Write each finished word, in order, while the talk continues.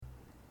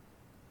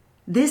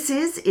This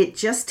is It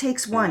Just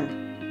Takes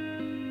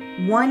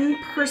One. One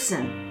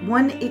person,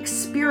 one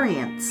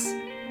experience,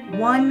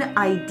 one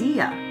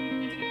idea,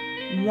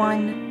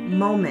 one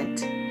moment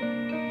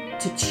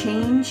to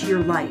change your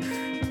life.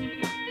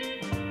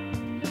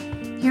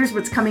 Here's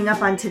what's coming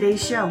up on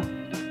today's show.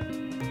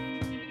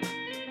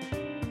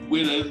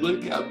 When I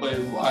look at my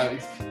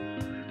life,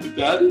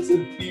 that is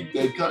a theme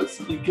that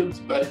constantly comes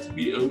back to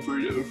me over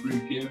and over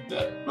again,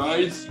 that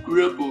my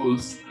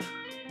scribbles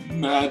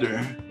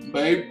matter,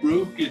 my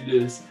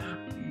brokenness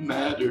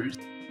matters.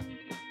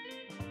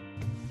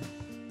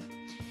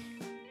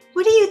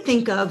 What do you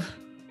think of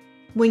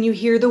when you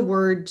hear the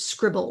word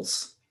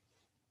scribbles?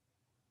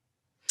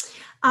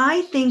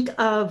 I think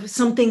of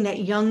something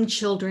that young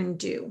children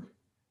do.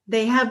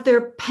 They have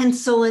their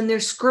pencil and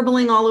they're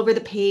scribbling all over the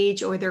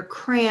page, or their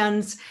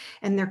crayons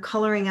and they're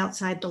coloring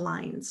outside the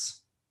lines.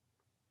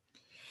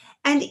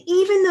 And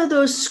even though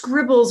those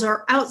scribbles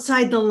are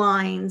outside the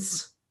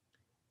lines,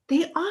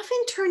 they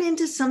often turn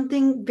into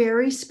something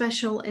very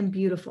special and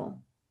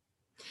beautiful.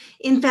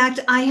 In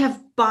fact, I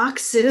have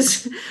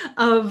boxes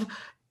of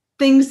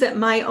things that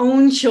my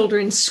own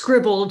children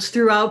scribbled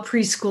throughout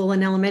preschool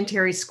and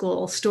elementary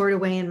school stored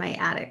away in my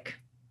attic.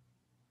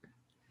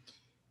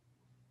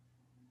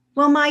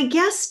 Well, my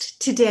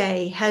guest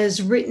today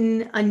has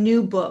written a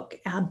new book,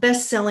 a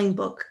best-selling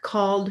book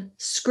called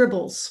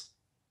Scribbles.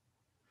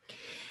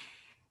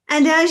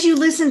 And as you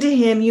listen to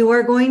him, you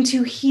are going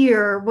to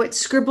hear what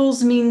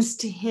Scribbles means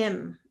to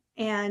him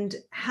and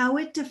how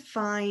it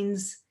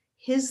defines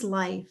his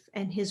life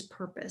and his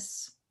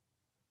purpose.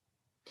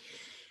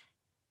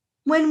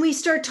 When we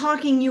start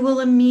talking, you will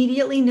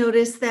immediately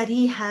notice that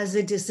he has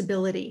a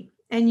disability,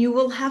 and you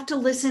will have to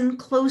listen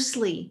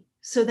closely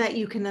so that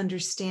you can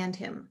understand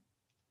him.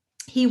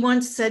 He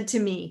once said to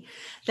me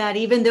that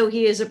even though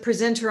he is a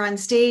presenter on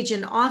stage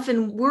and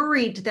often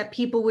worried that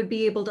people would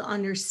be able to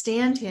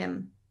understand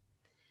him,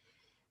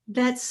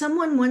 that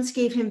someone once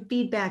gave him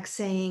feedback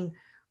saying,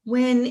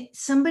 when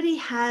somebody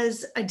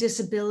has a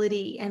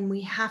disability and we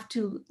have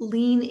to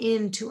lean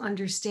in to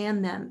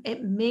understand them,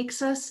 it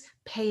makes us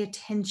pay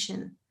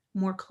attention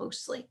more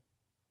closely.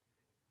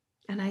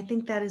 And I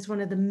think that is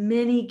one of the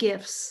many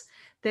gifts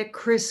that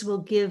Chris will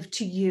give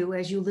to you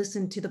as you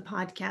listen to the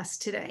podcast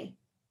today.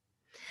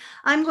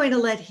 I'm going to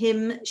let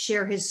him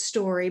share his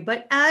story,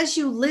 but as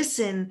you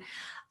listen,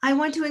 I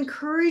want to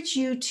encourage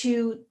you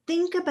to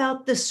think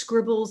about the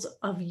scribbles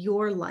of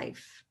your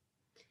life.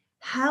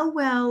 How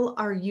well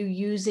are you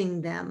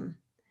using them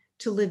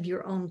to live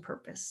your own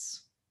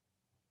purpose?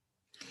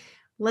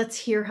 Let's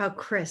hear how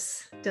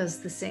Chris does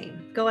the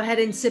same. Go ahead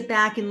and sit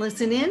back and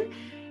listen in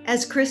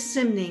as Chris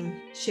Simning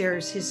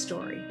shares his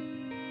story.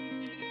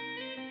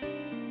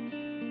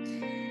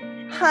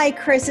 Hi,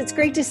 Chris. It's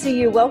great to see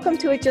you. Welcome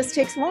to It Just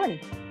Takes One.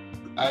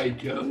 Hi,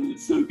 Kelly.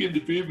 It's so good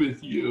to be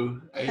with you.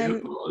 I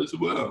hope all is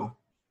well.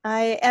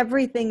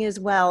 Everything is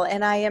well,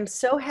 and I am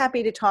so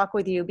happy to talk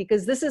with you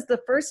because this is the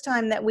first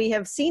time that we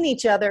have seen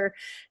each other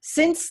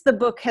since the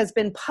book has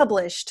been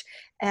published.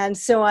 And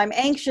so I'm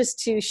anxious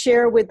to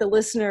share with the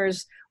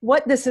listeners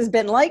what this has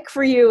been like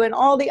for you and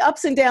all the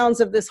ups and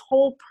downs of this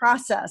whole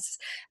process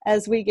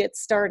as we get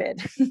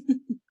started.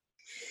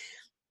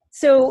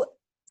 So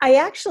I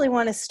actually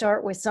want to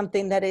start with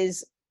something that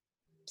is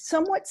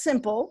somewhat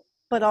simple,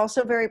 but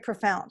also very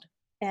profound.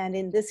 And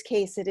in this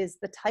case, it is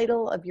the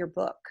title of your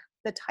book.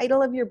 The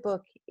title of your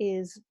book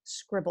is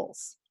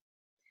Scribbles.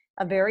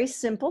 A very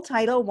simple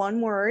title, one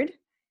word,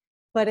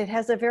 but it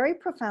has a very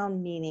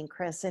profound meaning,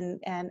 Chris.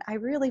 And I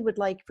really would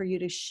like for you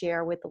to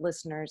share with the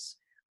listeners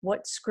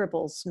what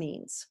Scribbles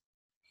means.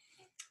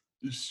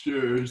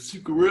 Sure.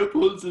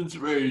 Scribbles is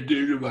very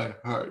dear to my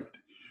heart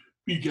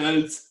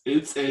because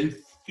it's a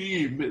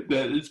theme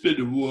that has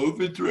been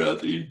woven throughout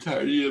the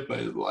entirety of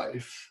my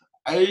life.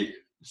 I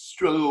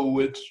struggle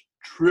with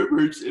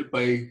tremors in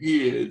my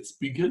hands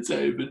because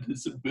I have a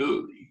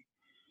disability.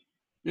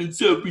 And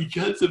so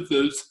because of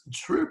those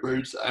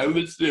tremors, I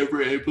was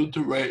never able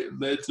to write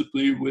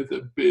legibly with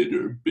a pen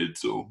or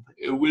pencil.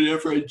 And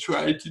whenever I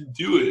tried to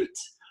do it,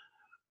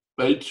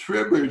 my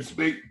tremors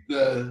make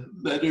the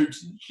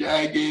letters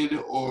jagged,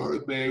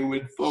 or they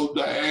would fall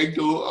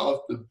diagonal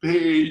off the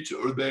page,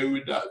 or they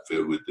would not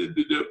fit within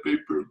the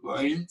notepaper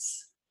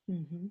lines.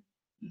 Mm-hmm.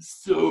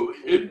 So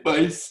in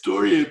my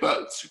story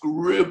about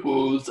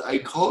scribbles, I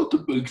called the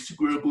book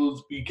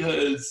Scribbles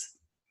because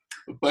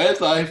my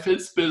life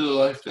has been a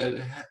life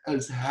that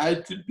has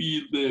had to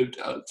be lived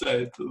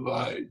outside the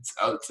lines,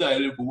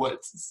 outside of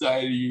what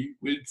society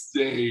would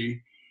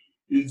say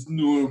is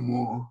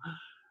normal.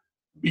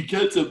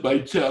 Because of my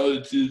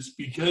challenges,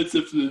 because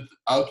of the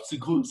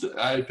obstacles that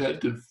I've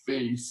had to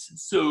face.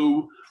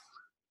 So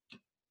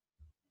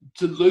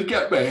to look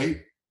at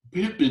my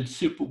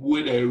penmanship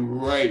when I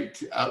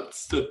write out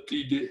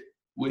something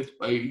with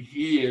my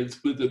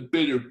hands with a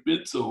pen or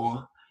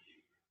pencil,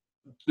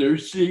 they're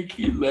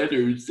shaky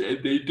letters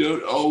and they're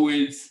not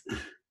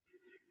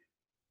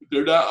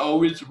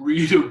always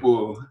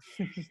readable.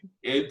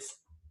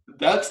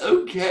 That's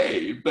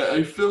okay, but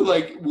I feel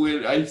like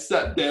when I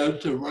sat down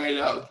to write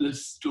out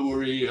this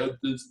story of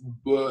this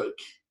book,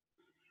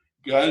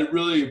 God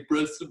really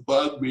impressed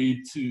upon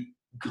me to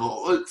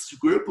call it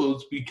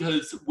scribbles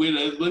because when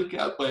I look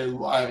at my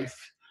life,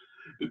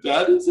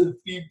 that is a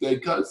theme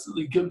that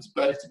constantly comes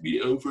back to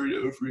me over and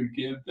over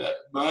again, that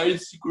my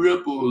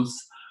scribbles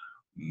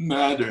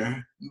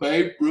matter.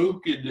 My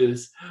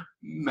brokenness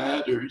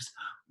matters.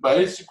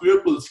 My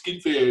scribbles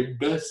convey a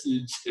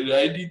message, and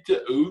I need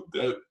to own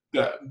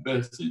that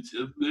message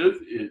and live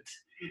it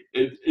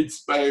and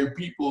inspire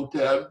people to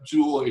have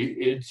joy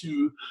and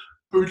to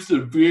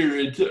persevere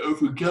and to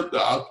overcome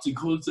the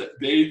obstacles that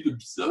they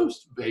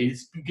themselves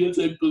face because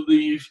I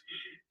believe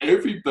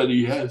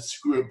everybody has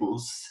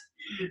scribbles.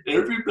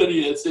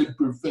 Everybody has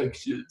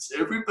imperfections.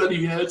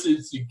 Everybody has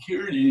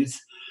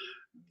insecurities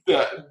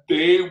that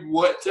they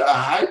want to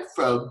hide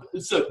from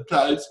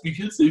sometimes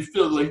because they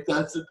feel like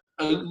that's an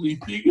ugly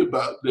thing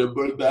about them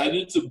or that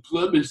it's a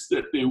blemish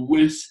that they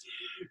wish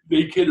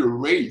they could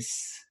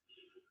erase.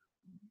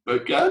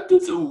 But God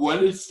doesn't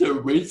want us to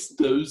erase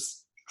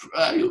those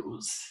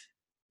trials.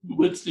 He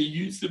wants to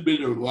use them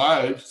in our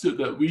lives so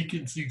that we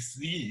can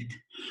succeed,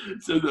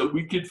 so that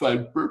we can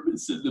find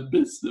purpose in the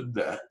midst of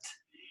that.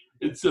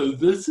 And so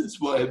this is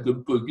why the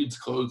book is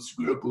called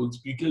Scribbles,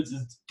 because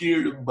it's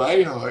dear to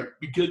my heart,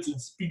 because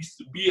it speaks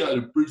to me on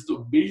a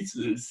personal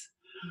basis.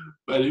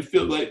 But I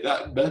feel like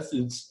that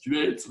message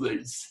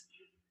translates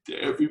to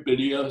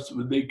everybody else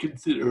when they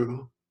consider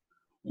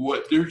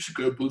what their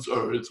scribbles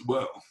are as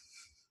well.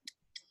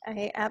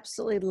 I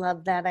absolutely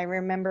love that. I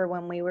remember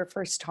when we were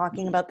first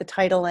talking about the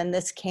title and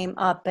this came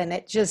up, and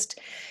it just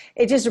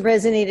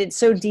resonated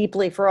so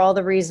deeply for all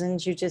the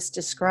reasons you just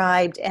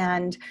described.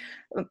 And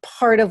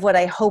part of what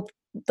I hope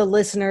the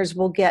listeners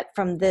will get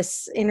from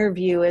this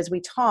interview as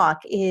we talk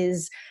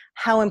is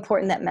how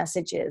important that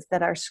message is,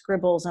 that our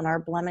scribbles and our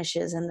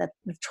blemishes and the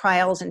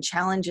trials and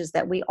challenges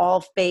that we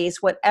all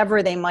face,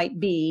 whatever they might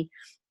be,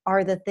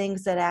 are the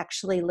things that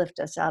actually lift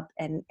us up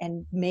and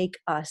make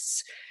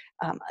us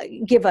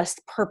give us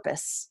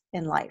purpose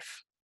in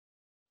life.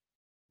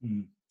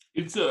 And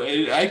so,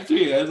 and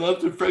actually, I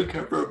love the front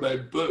cover of my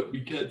book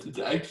because it's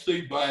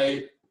actually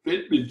my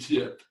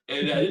penmanship,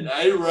 and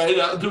I write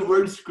out the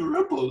word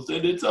scribbles,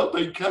 and it's on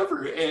my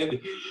cover. And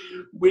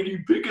when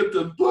you pick up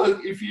the book,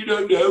 if you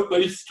don't know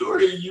my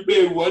story, you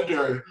may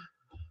wonder,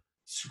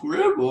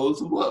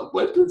 scribbles?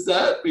 What does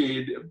that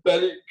mean?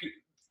 But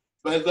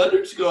my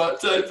letters go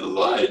outside the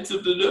lines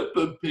of the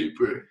notebook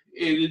paper,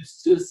 and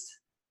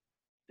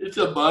it's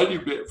a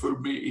monument for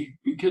me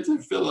because I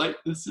feel like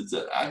this is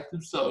an act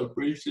of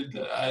celebration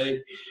that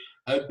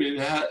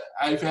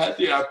I've had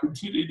the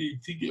opportunity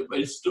to get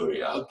my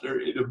story out there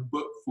in a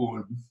book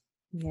form.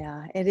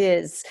 Yeah, it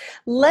is.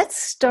 Let's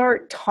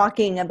start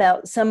talking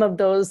about some of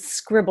those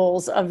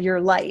scribbles of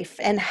your life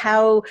and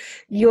how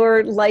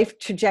your life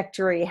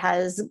trajectory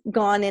has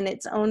gone in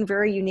its own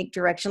very unique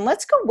direction.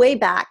 Let's go way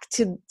back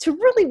to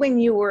really when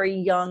you were a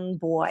young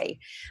boy.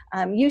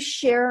 You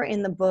share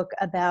in the book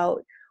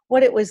about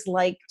what it was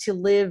like to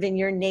live in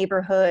your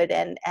neighborhood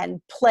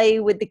and play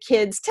with the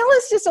kids. Tell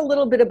us just a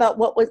little bit about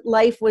what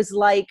life was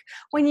like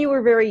when you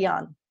were very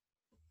young.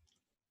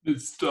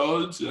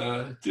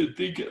 Nostalgia to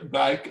think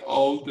back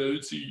all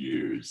those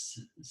years.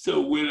 So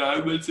when I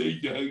was a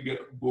young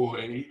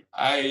boy,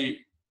 I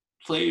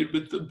played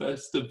with the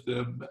best of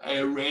them. I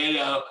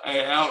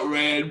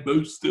outran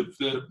most of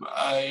them.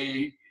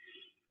 I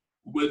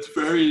was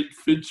very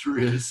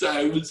adventurous.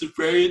 I was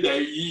very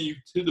naive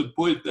to the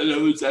point that I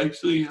was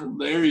actually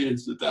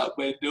hilarious without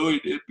my knowing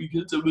it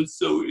because I was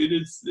so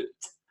innocent.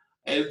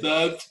 I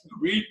loved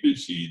read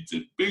machines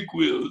and big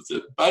wheels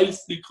and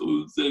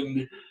bicycles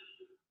and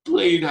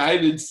played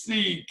hide and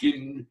seek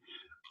and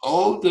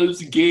all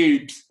those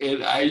games,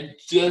 and I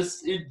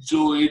just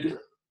enjoyed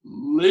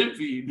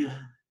living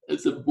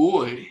as a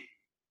boy.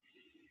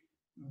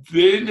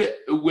 Then,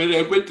 when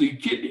I went to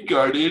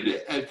kindergarten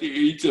at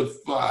the age of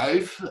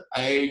 5,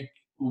 I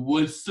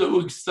was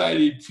so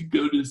excited to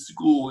go to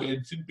school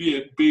and to be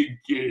a big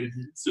kid,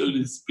 so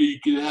to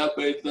speak, and have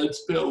my lunch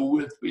pail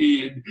with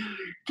me and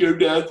go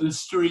down the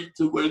street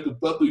to where the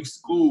public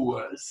school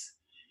was.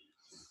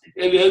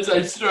 And as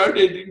I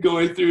started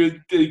going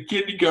through the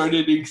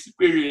kindergarten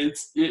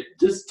experience, it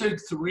just took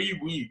 3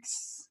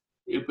 weeks.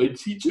 And my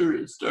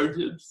teacher started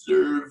to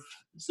observe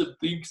some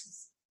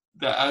things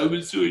that I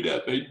was doing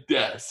at my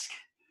desk.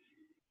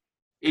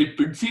 In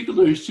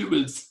particular, she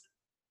was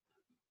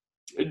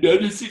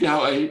noticing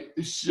how I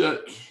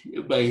shook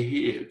my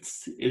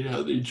hands and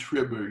how they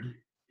trembled.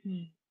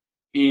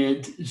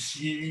 And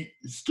she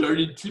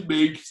started to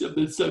make some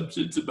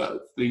assumptions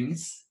about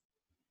things.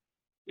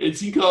 And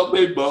she called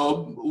my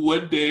mom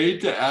one day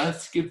to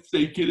ask if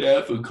they could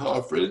have a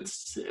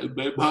conference. And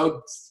my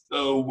mom,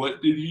 so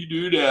what did he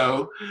do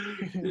now?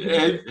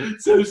 And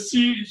so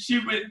she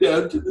went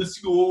down to the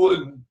school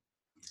and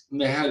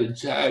they had a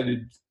chat.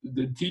 And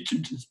the teacher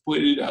just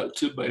pointed out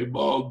to my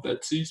mom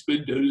that she's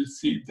been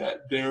noticing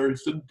that there are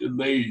some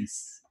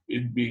delays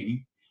in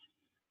me.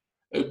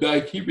 I'm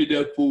not keeping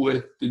up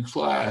with the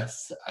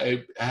class.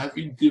 I'm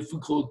having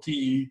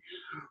difficulty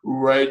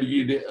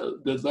writing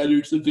the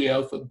letters of the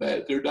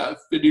alphabet. They're not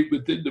fitting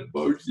within the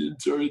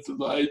margins or the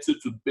lines of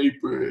the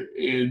paper.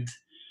 And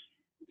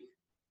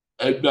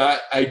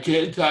I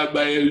can't tie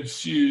my own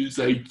shoes.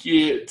 I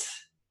can't,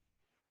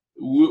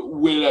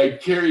 when I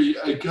carry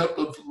a cup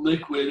of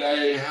liquid,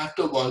 I have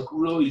to walk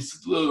really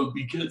slow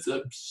because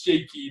I'm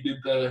shaking and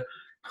the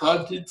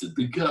contents of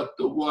the cup,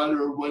 the water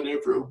or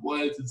whatever it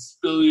was, is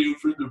spilling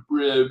over the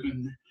brim.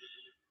 And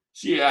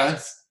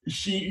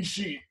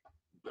she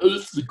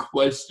posed the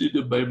question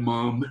to my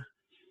mom,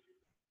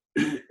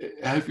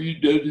 have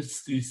you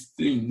noticed these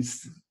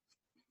things?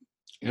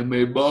 And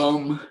my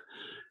mom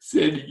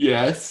said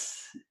yes.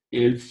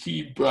 And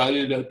she brought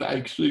it up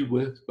actually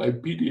with my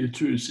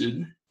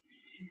pediatrician.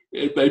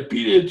 And my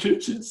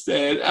pediatrician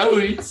said, oh,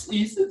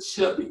 he's a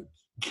chubby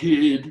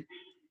kid.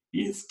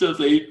 He's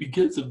delayed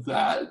because of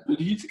that, but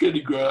he's going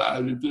to grow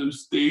out of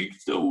those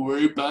things. Don't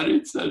worry about it.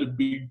 It's not a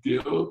big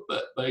deal.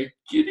 But my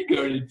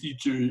kindergarten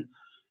teacher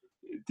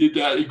did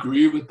not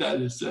agree with that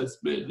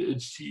assessment,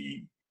 and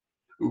she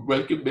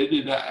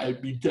recommended that I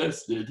be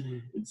tested.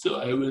 And so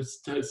I was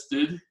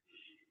tested,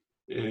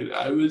 and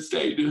I was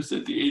diagnosed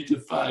at the age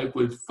of 5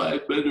 with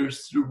Pfeiffer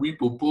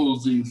cerebral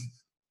palsy.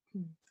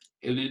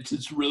 And it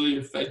just really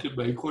affected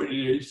my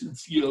coordination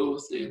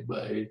skills and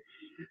my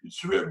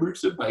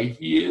tremors in my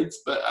hands,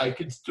 but I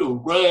could still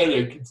run,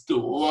 I could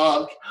still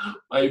walk,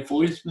 my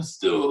voice was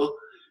still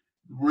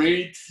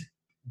great,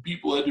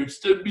 people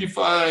understood me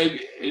fine.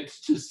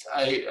 It's just,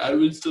 I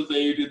was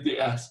delayed in the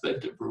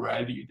aspect of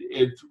writing,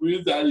 and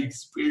through that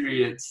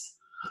experience,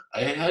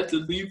 I had to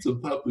leave the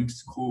public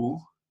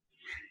school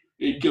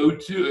and go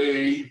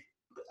to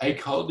I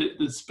called it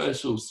the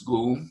special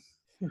school,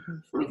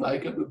 for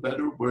lack of a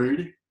better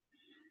word.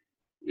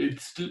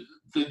 It's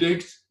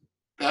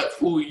that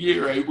full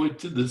year I went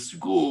to the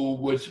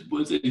school, which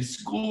was a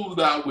school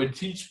that would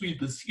teach me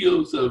the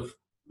skills of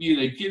being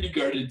a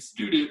kindergarten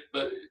student,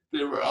 but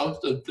they were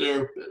also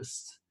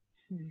therapists.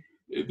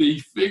 They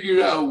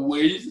figured out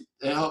ways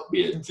to help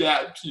me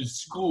adapt to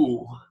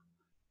school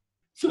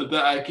so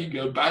that I could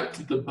go back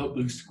to the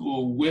public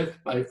school with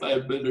my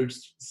 5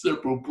 minutes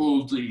cerebral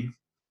palsy.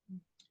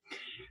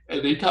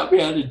 And they taught me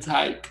how to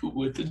type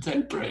with a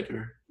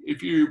typewriter.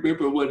 If you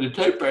remember what a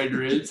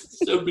typewriter is,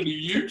 so many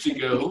years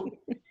ago.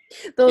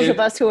 Those of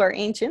us who are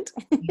ancient.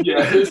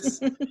 Yes.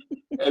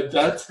 And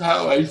that's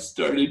how I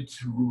started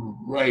to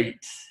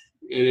write.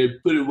 And I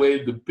put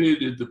away the pen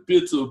and the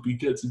pencil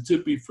because it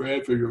took me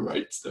forever to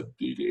write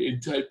something,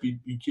 and typing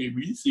became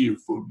easier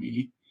for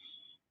me.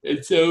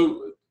 And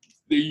so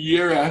the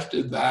year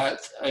after that,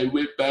 I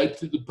went back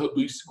to the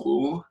public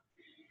school.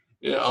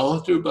 And all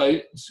through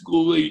my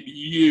schooling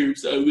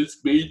years, I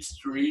was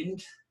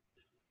mainstreamed.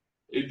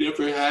 I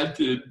never had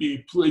to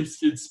be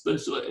placed in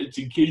special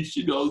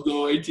education,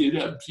 although I did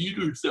have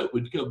tutors that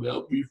would come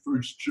help me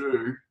for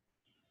sure.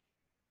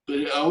 But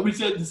I always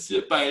had to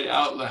sit by an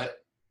outlet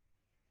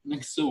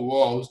next to the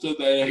wall so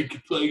that I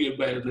could plug in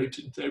my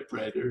electric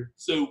typewriter.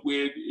 So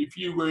if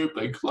you were in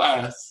my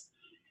class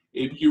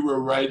and you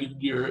were writing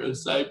your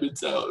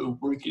assignments out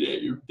and working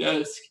at your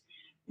desk,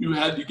 you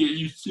had to get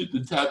used to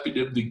the tapping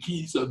of the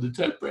keys on the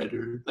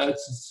typewriter.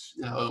 That's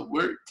just how it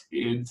worked.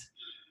 And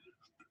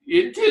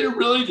it didn't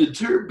really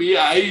deter me.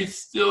 I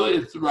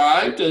still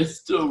thrived. I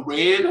still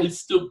ran. I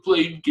still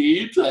played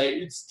games.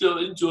 I still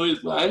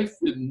enjoyed life.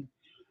 And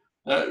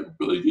that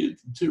really didn't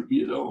deter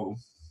me at all.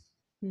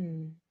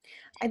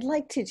 I'd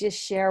like to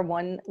just share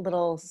one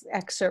little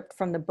excerpt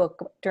from the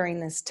book during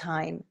this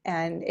time.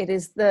 And it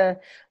is the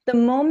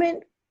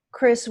moment,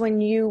 Chris, when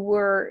you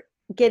were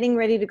getting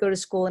ready to go to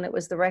school, and it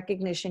was the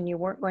recognition you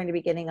weren't going to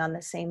be getting on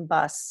the same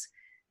bus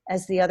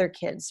as the other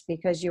kids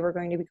because you were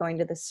going to be going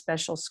to this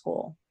special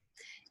school.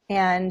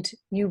 And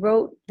you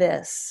wrote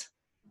this: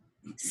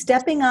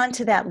 stepping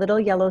onto that little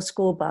yellow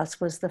school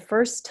bus was the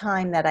first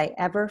time that I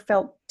ever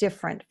felt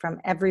different from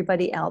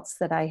everybody else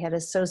that I had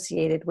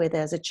associated with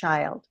as a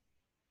child.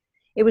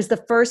 It was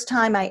the first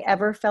time I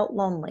ever felt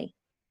lonely.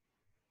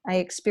 I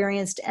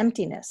experienced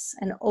emptiness,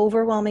 an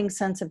overwhelming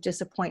sense of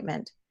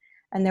disappointment,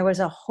 and there was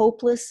a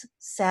hopeless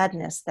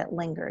sadness that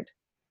lingered.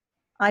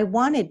 I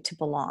wanted to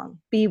belong,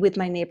 be with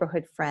my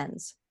neighborhood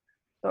friends,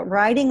 but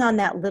riding on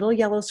that little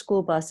yellow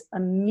school bus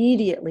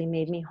immediately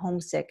made me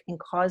homesick and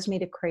caused me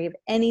to crave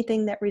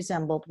anything that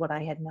resembled what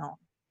I had known.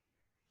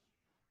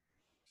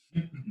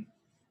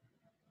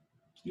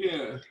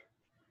 Yeah,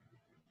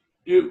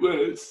 it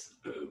was.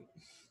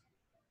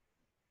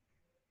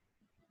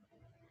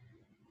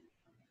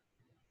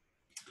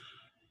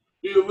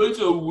 It was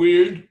a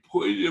weird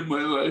point in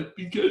my life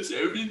because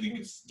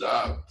everything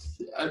stopped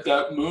at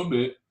that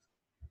moment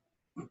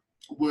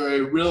where I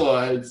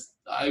realized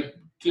I'm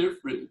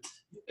different.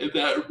 And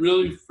that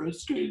really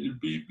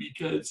frustrated me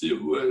because I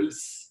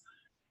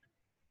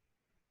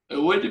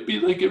wanted to be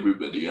like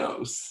everybody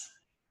else.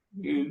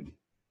 And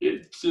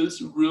it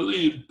just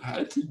really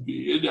impacted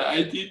me. And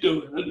I didn't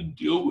know how to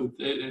deal with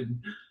it.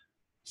 And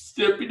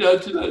stepping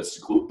onto that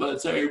school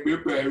bus, I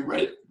remember I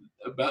read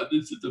about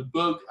this in the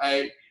book.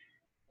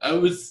 I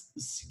was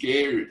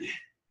scared.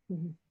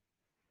 Mhm.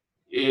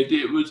 And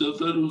it was a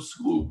little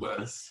school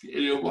bus,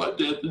 and it walked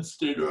down the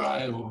center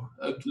aisle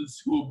of the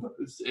school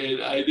bus,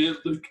 and I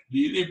didn't look at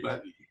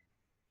anybody.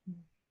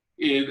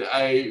 And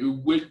I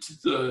went to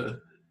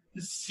the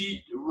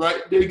seat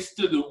right next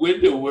to the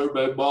window where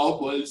my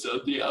mom was on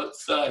the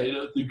outside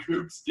of the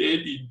curb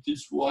standing,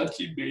 just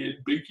watching me and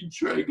making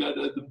sure I got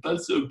on the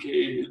bus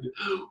okay, and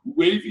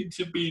waving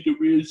to me to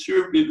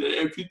reassure me that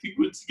everything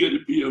was going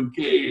to be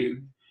okay.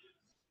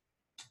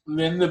 And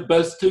then the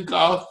bus took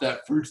off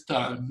that first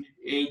time,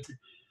 and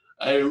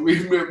I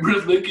remember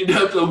looking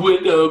out the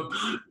window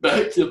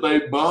back to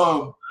my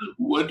mom,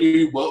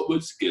 wondering what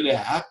was going to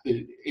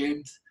happen.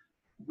 And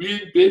we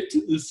had been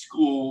to the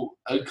school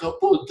a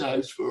couple of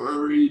times for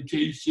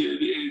orientation,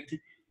 and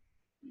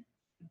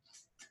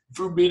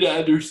for me to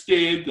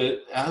understand that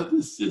how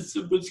the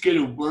system was going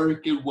to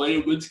work and what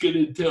it was going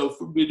to entail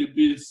for me to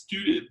be a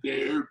student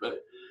there. But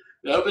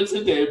that was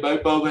the day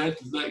my mom had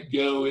to let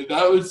go, and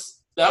that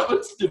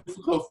was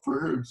difficult for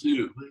her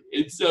too.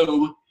 And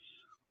so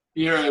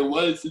here I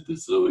was at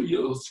this little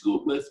yellow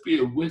school bus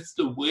being whisked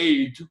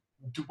away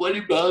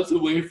 20 miles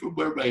away from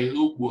where my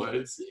home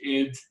was,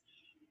 and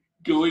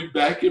going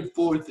back and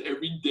forth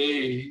every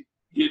day,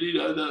 getting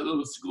on that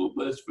little school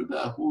bus for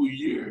that whole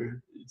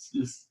year.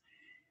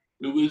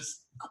 It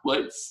was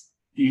quite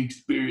the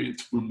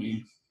experience for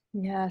me.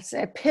 Yes,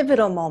 a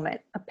pivotal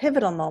moment, a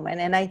pivotal moment.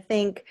 And I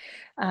think,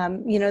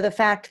 the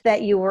fact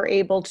that you were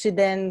able to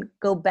then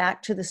go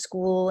back to the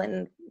school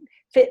and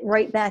fit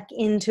right back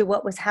into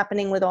what was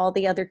happening with all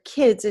the other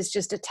kids is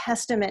just a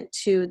testament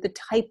to the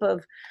type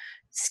of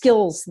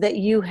skills that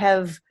you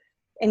have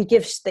and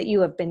gifts that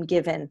you have been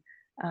given,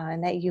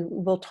 and that you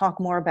will talk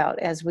more about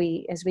as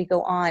we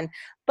go on.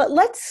 But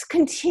let's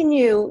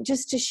continue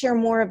just to share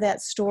more of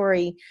that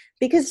story,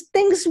 because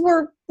things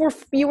were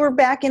you were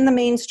back in the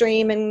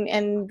mainstream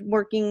and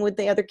working with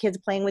the other kids,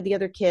 playing with the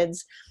other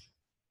kids,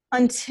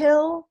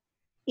 until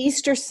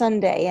Easter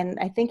Sunday. And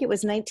I think it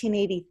was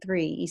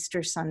 1983,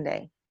 Easter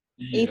Sunday,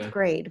 Yeah, 8th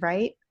grade,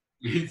 right?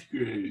 8th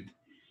grade.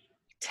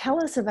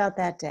 Tell us about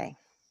that day.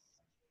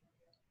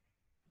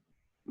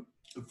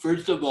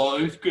 First of all,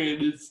 8th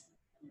grade is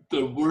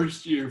the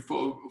worst year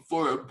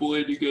for a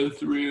boy to go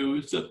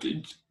through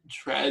something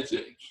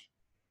tragic.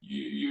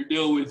 You're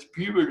dealing with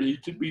puberty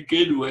to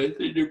begin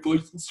with, and your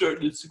voice is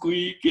starting to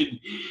squeak, and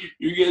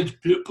you're getting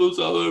pimples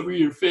all over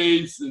your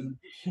face. And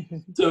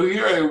so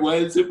here I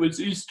was. It was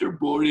Easter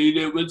morning.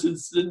 It was a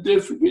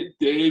significant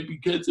day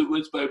because it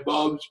was my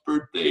mom's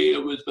birthday.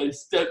 It was my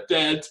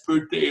stepdad's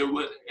birthday,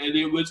 and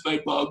it was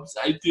my mom's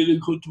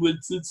identical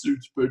twin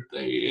sister's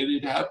birthday. And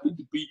it happened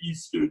to be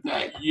Easter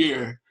that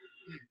year,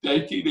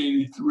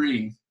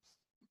 1983,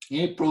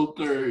 April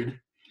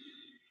 3rd.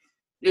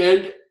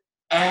 And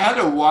I had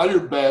a water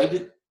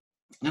bed,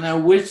 and I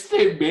wish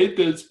they made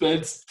those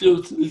beds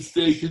still to this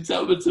day, because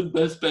that was the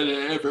best bed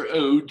I ever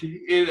owned.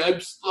 And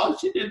I'm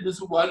sloshing in this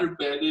water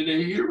bed, and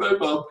I hear my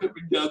mom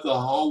coming down the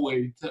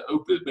hallway to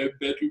open my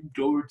bedroom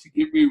door to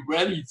get me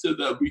ready so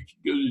that we can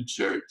go to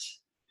church.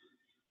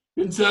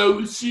 And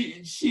so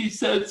she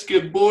says,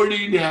 "Good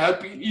morning,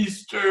 happy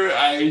Easter."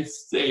 I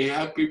say,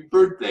 "Happy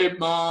birthday,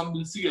 Mom.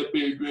 This is going to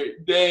be a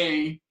great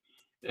day."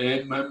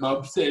 And my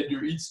mom said,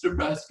 "Your Easter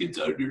basket's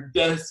on your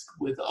desk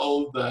with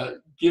all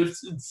the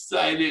gifts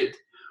inside it.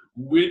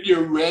 When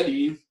you're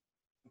ready,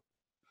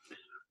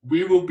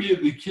 we will be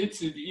in the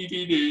kitchen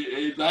eating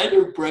a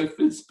lighter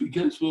breakfast,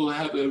 because we'll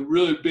have a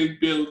really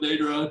big meal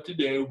later on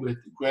today with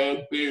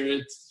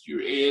grandparents,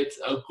 your aunts,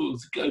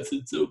 uncles,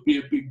 cousins. It'll be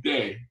a big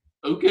day."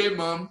 "Okay,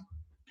 Mom."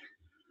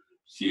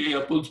 She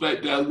ambles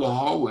back down the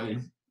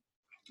hallway.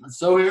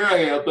 So here I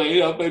am,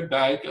 laying on my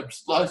back. I'm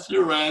sloshing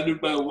around in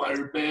my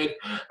water bed.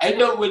 I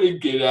don't want to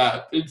get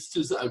up. It's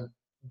just I'm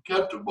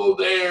comfortable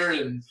there,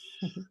 and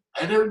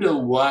I don't know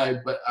why,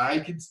 but I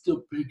can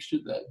still picture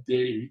that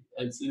day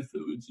as if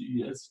it was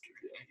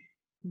yesterday.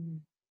 Mm.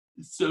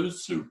 It's so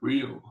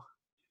surreal.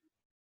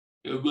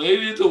 I'm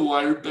laying in the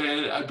water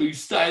bed. I'm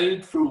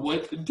excited for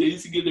what the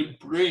day's going to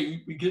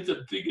bring, because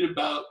I'm thinking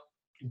about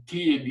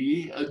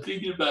candy. I'm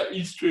thinking about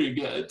Easter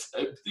eggs.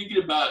 I'm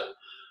thinking about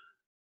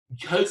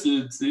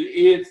cousins and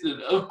aunts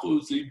and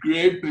uncles and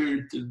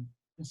grandparents and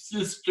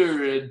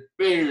sister and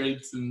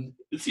parents, and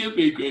it's gonna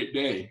be a great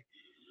day.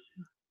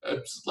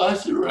 I'm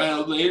sloshing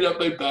around, laying on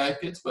my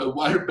back as my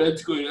water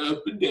bed's going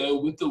up and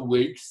down with the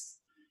wicks,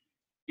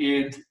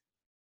 and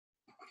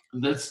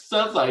the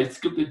sunlight's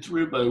coming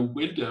through my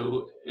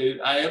window,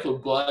 and I have a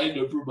blind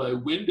over my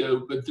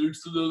window, but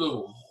there's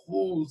little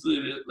holes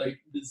in it, like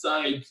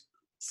designed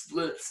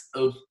slits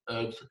of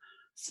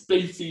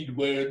spacing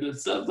where the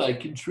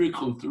sunlight can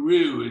trickle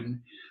through, and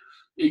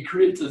it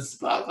creates a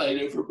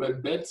spotlight over my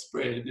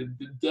bedspread, and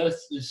the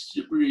dust is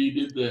shimmering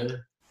in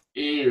the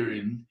air.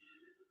 And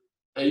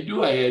I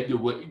knew I had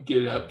to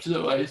get up,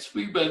 so I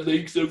swing my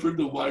legs over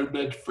the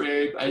waterbed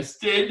frame. I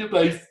stand on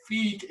my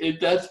feet, and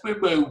that's when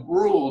my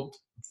world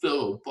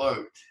fell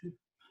apart.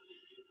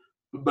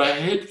 My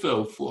head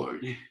fell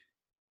forward.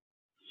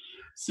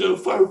 So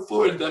far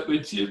forward that my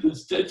chin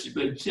was touching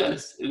my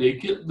chest, and I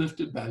couldn't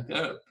lift it back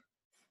up.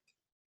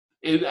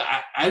 And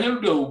I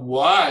don't know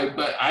why,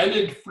 but I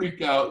didn't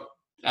freak out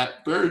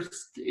at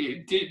first.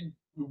 It didn't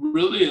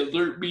really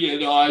alert me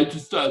at all. I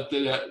just thought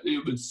that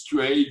it was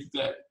strange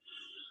that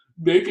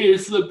maybe I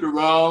slipped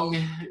wrong.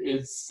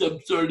 It's some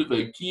sort of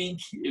a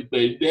kink in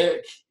my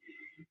neck.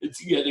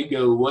 It's gonna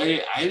go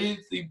away. I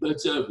didn't think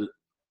much of it.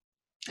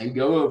 I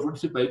go over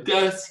to my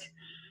desk.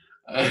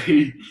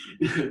 I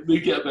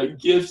look at my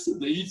gifts in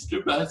the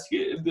Easter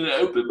basket, and then I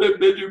open my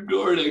bedroom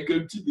door and I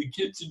go to the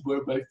kitchen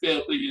where my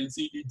family is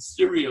eating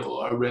cereal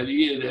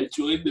already, and I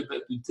join them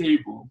at the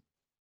table.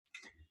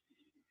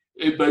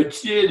 And my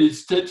chin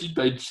is touching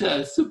my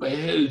chest, so my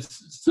head is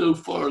so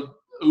far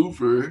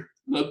over,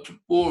 left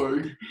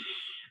forward.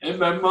 And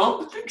my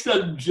mom thinks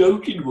I'm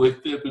joking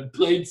with them and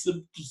playing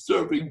some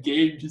disturbing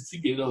game just to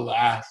get a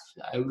laugh.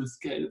 I was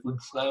kind of a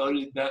clown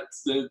in that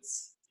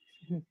sense.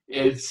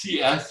 And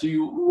she asked me,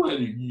 "What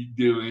are you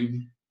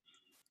doing?"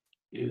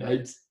 And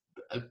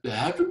I'm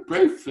having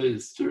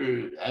breakfast,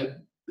 or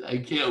I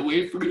can't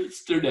wait for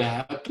Easter to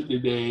happen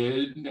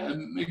today, and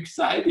I'm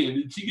excited.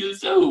 And she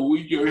goes, "Oh,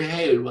 your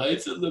head, why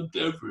is it left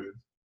over?"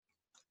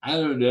 I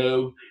don't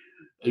know.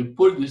 I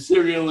put the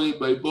cereal in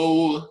my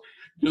bowl.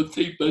 Don't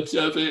think much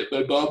of it.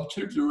 My mom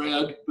turns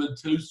around,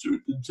 puts toaster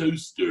in the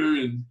toaster,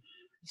 and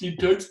she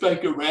turns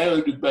back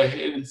around, and my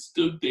head is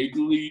still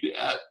dangling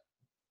at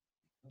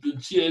the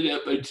chin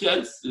at my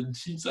chest, and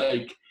she's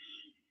like,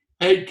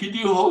 "Hey, can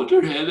you hold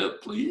your head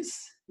up,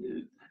 please?"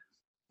 And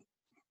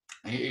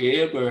I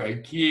am or I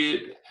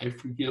can't. I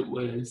forget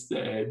what I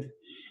said.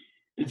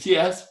 And she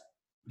asked,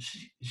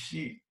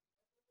 she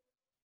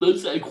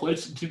posed that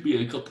question to me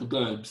a couple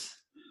times.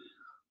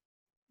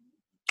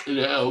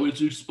 And I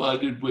always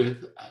responded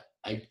with,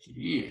 I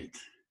can't.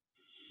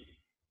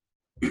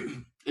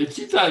 And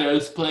she thought I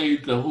was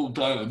playing the whole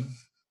time.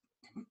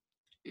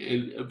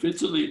 And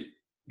eventually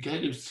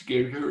kind of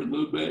scared her a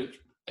little bit.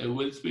 I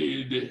was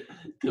being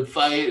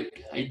defiant,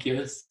 I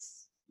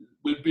guess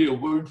would be a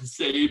word to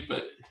say,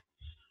 but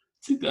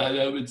she thought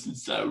I was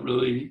just not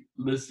really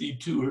listening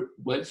to her,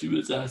 what she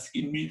was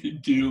asking me to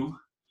do.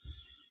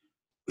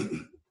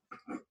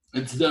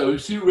 And so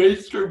she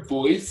raised her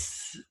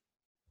voice.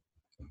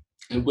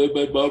 And when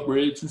my mom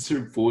raises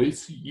her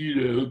voice, you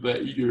know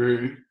that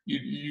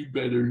you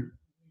better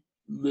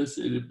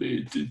listen and pay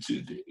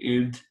attention.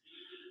 And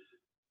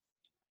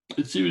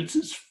she was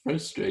just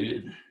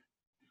frustrated.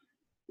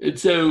 And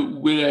so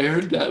when I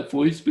heard that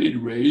voice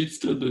being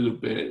raised a little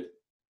bit,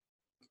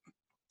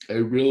 I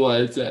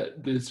realized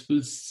that this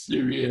was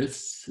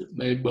serious.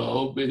 My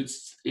mom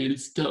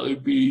is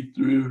telling me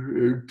through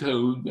her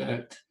tone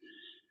that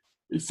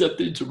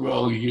something's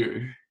wrong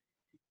here.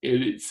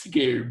 And it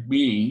scared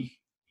me.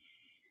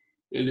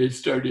 And I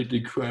started to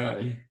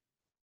cry.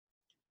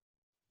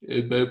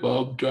 And my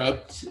mom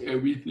dropped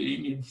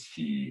everything and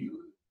she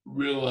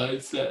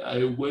realized that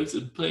I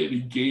wasn't playing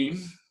a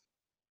game.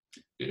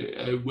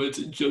 I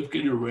wasn't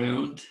joking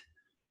around.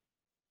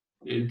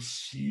 And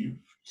she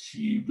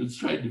was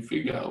trying to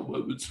figure out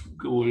what was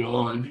going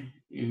on.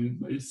 And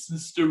my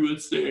sister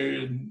was there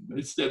and my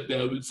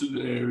stepdad was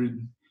there,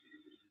 and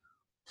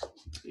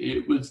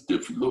it was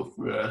difficult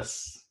for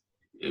us.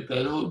 And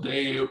that whole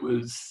day it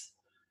was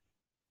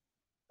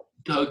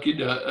talking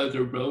to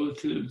other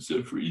relatives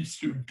over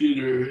Easter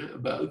dinner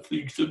about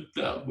things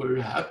that were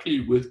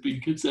happening with me,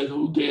 because that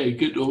whole day I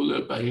couldn't hold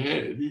up my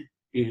head.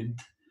 And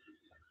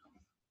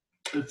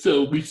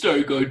so we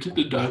started going to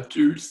the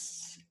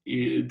doctors,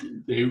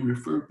 and they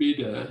referred me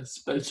to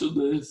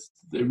specialists.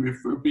 They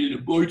referred me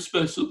to more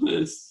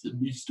specialists, and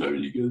we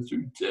started to go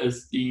through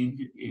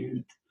testing.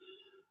 And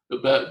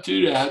about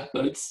 2.5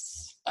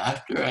 months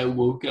after I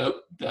woke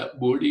up that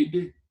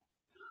morning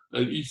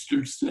on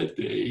Easter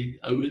Sunday,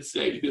 I was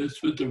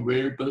diagnosed with a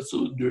rare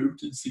muscle nerve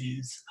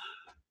disease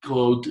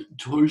called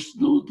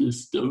torsional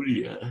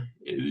dystonia, and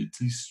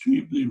it's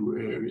extremely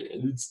rare,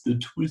 and it's the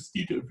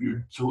twisting of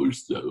your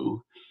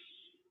torso.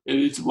 And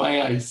it's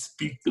why I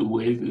speak the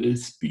way that I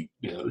speak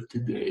now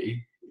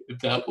today.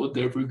 That will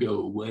never go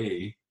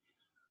away.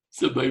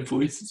 So my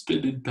voice has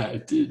been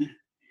impacted.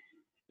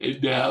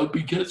 And now,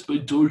 because my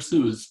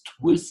torso is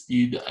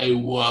twisting, I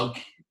walk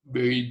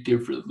very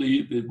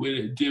differently than when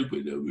I did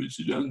when I was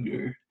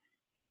younger.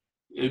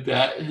 And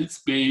that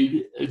has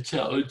made a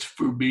challenge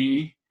for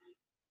me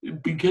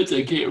because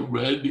I can't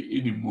run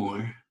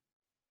anymore.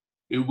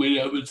 And when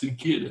I was a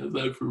kid, I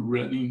loved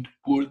running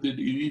more than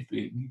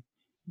anything.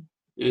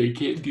 And I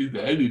can't do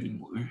that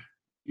anymore.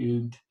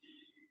 And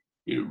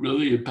it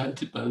really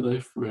impacted my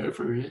life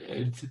forever.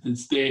 And to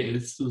this day, I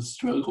still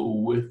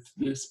struggle with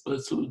this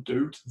muscle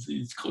nerve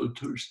disease called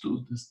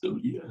torsional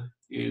dystonia.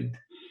 And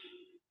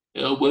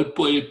at one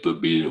point, it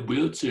put me in a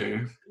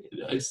wheelchair.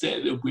 And I sat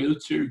in a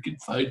wheelchair,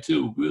 confined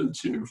to a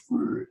wheelchair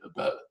for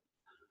about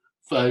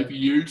 5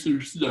 years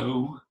or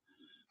so.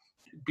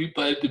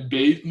 People had to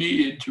bathe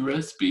me and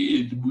dress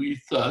me, and we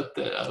thought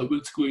that I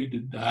was going to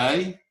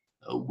die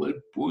at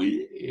one point,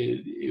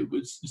 and it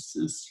was just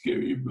a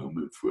scary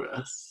moment for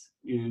us.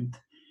 And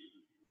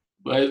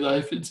my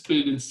life has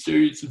been a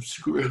series of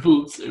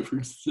scribbles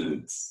ever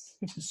since,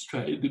 just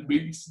trying to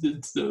make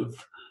sense of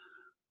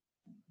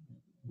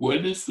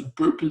what is the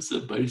purpose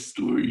of my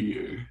story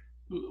here?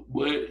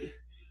 What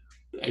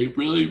I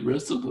really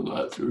wrestled a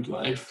lot through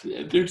life,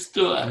 and there's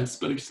still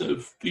aspects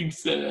of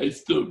things that I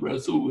still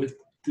wrestle with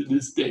to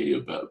this day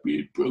about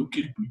being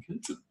broken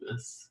because of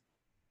this.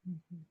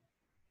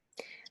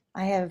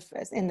 I have,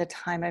 in the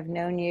time I've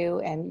known you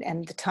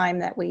and the time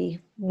that we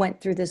went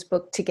through this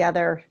book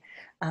together,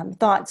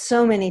 thought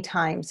so many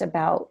times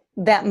about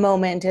that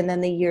moment and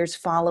then the years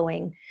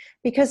following,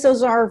 because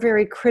those are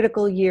very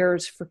critical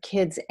years for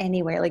kids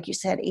anyway. Like you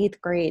said, 8th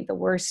grade, the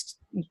worst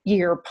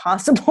year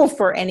possible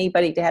for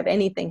anybody to have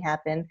anything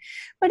happen,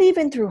 but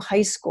even through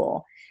high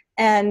school.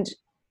 And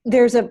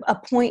there's a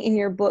point in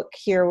your book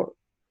here,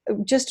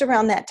 just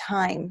around that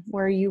time,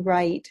 where you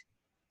write,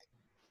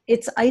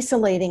 it's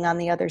isolating on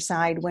the other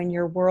side when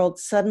your world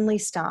suddenly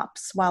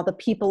stops while the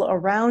people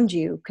around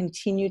you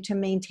continue to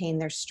maintain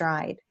their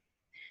stride.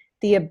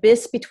 The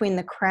abyss between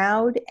the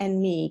crowd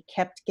and me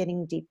kept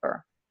getting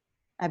deeper.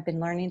 I've been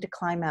learning to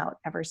climb out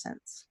ever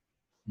since.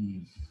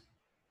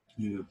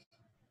 Yeah.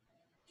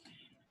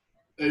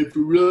 I've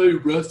really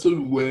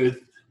wrestled with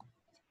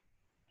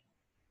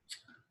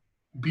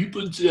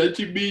people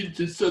judging me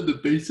just on the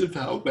basis of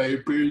how my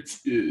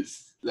appearance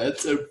is.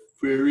 That's a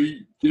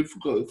very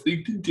difficult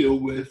thing to deal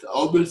with.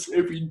 Almost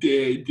every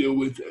day I deal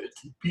with it.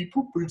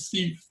 People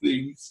perceive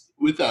things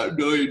without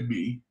knowing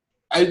me.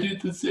 I do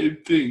the same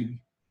thing.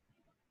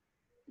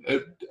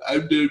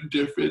 I'm no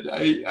different.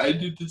 I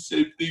do the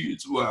same thing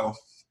as well.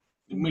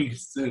 It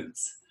makes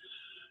sense.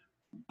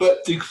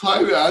 But to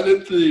climb out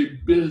of the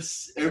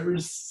abyss ever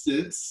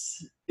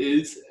since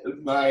is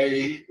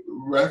my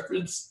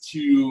reference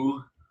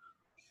to,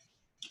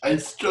 I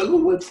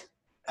struggle with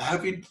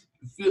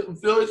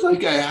feeling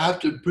like I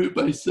have to prove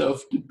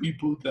myself to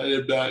people that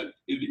I'm not an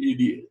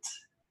idiot,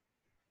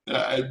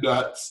 that I'm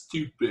not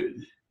stupid.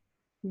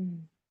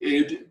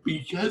 And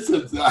because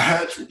of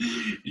that,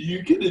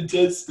 you can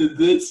attest to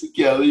this,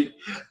 Kelly.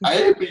 I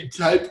have a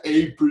type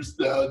A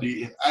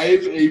personality. I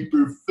am a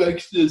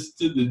perfectionist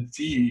to the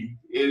T.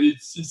 And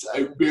it's just,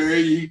 I'm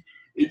very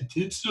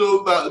intentional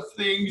about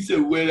things.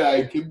 And when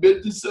I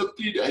commit to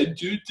something, I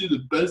do to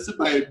the best of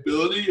my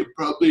ability. It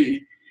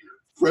probably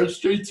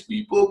frustrates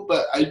people,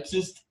 but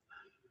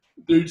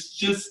there's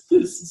just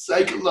this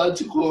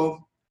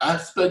psychological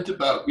aspect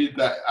about me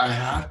that I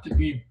have to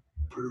be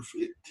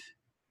perfect.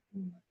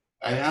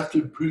 I have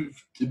to prove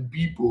to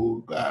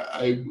people that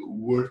I'm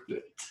worth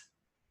it.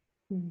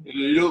 And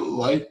I don't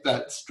like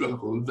that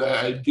struggle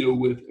that I deal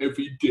with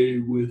every day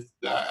with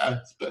that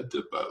aspect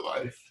of my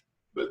life.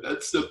 But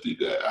that's something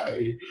that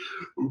I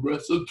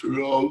wrestle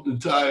through all the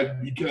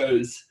time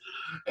because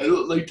I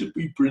don't like to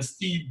be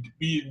perceived to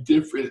be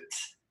indifferent.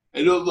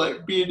 I don't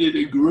like being in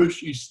a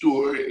grocery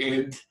store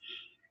and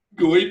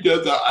going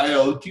down the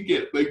aisle to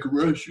get my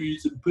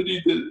groceries and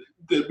putting them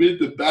in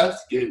the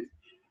basket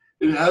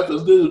and have a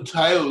little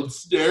child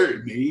stare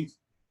at me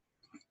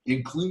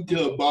and cling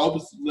to a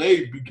mom's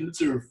leg because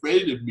they're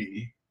afraid of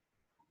me.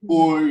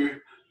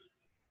 Or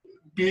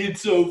being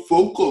so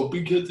vocal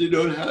because they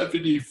don't have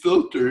any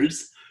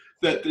filters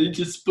that they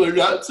just blurt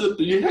out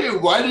something. Hey,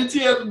 why does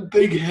he have a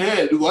big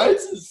head? Why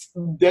does his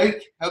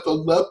neck have a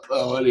lump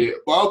on it?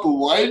 Mama,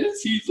 why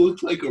does he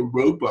look like a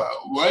robot?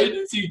 Why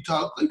does he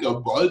talk like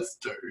a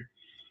monster?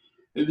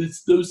 And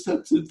it's those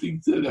types of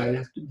things that I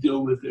have to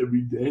deal with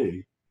every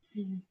day.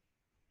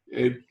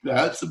 And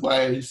that's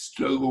why I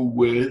struggle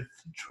with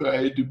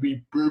trying to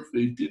be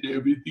perfect in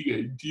everything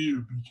I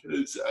do,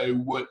 because I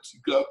want to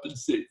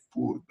compensate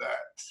for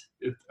that,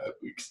 if that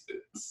makes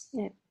sense.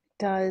 It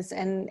does,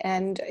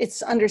 and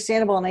it's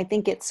understandable, and I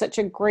think it's such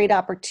a great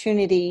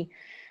opportunity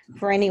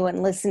for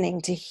anyone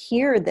listening to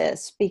hear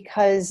this,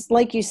 because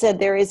like you said,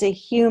 there is a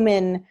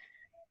human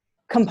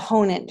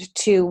component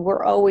to,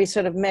 we're always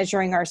sort of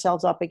measuring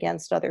ourselves up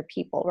against other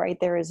people, right?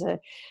 There is a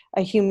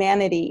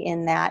humanity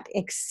in that,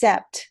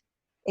 except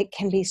it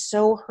can be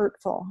so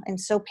hurtful and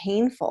so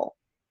painful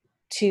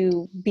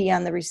to be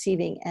on the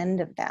receiving end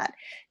of that.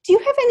 Do you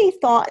have any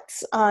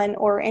thoughts on,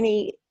 or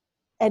any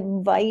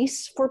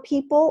advice for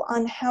people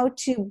on how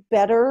to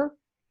better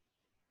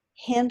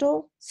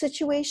handle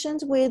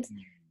situations with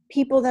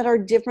people that are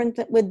different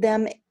with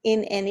them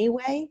in any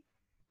way?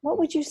 What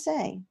would you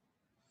say?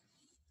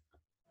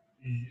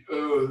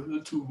 Oh,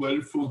 that's a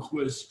wonderful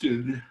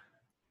question.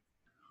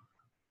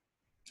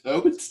 I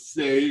would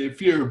say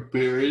if you're a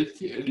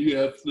parent and you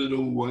have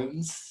little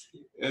ones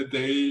and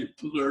they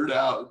blurt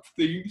out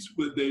things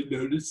when they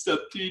notice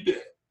something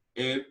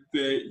and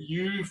that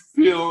you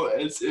feel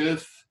as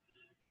if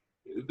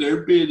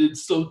they're being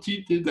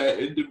insulting to that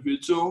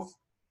individual,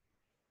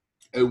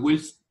 I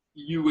wish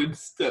you would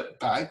step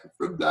back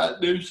from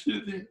that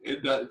notion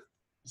and not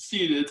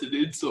see it as an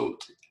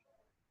insult,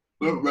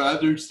 but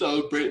rather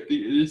celebrate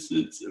the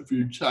innocence of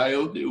your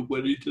child and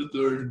wanting to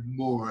learn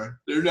more.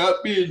 They're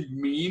not being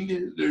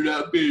mean, they're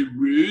not being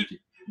rude,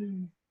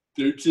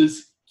 they're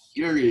just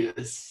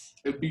curious.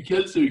 And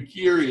because they're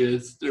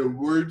curious, their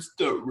words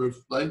don't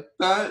reflect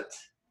that.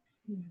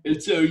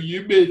 And so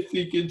you may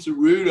think it's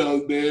rude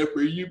on them,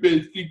 or you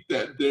may think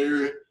that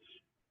they're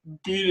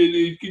being an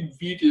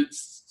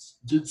inconvenience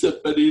to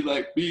somebody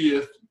like me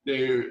if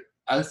they're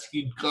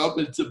asking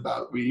comments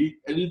about me,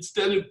 and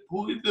instead of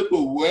pulling them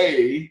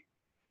away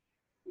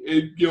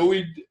and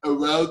going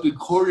around the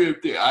corner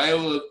of the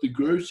aisle of the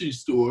grocery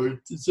store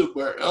to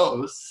somewhere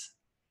else,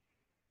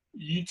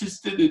 you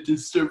just did a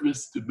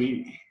disservice to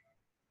me.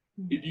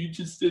 And you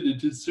just did a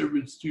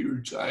disservice to your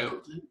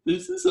child.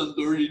 This is a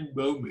learning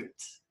moment.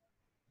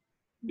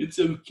 It's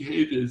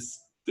okay to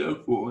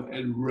stumble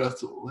and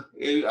wrestle.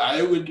 And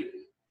I would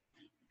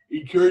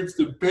encourage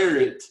the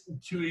parent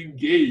to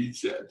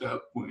engage at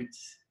that point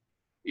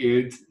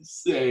and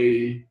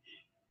say,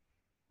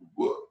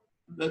 well,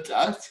 let's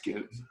ask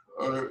him.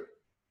 Or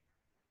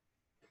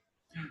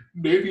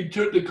maybe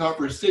turn the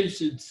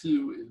conversation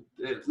to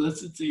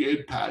listen to the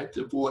impact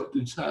of what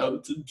the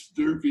child's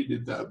observing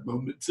in that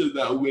moment, so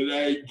that when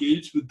I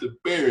engage with the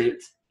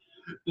parent,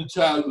 the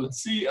child would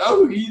see,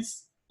 oh,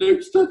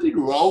 there's nothing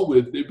wrong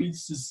with him.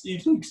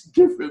 He looks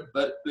different,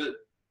 but that.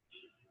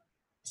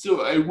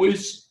 So I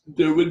wish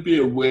there would be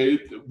a way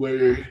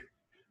where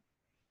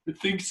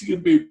things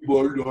could be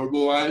more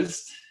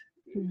normalized.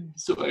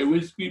 So I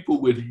wish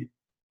people would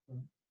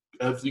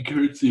have the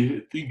courage to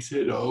hit things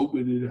head on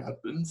when it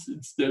happens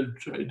instead of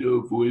trying to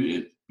avoid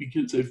it,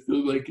 because I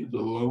feel like in the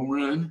long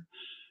run,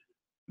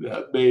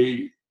 that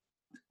may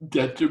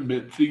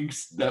detriment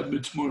things that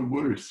much more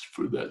worse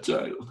for that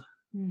child.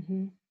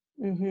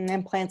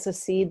 And plants a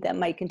seed that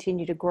might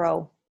continue to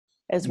grow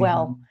as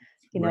well.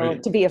 You know,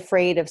 Right. to be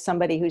afraid of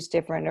somebody who's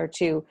different, or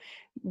to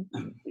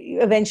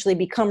eventually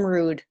become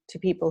rude to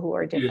people who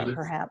are different, Yes.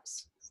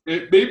 perhaps.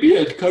 It may be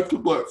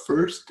uncomfortable at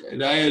first,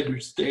 and I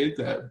understand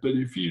that, but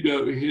if you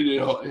don't hit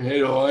it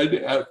head on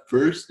at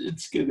first,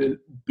 it's going to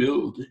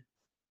build.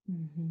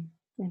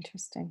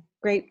 Interesting.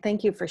 Great.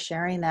 Thank you for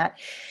sharing that.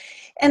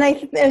 And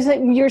as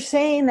you're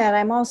saying that,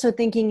 I'm also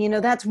thinking, you know,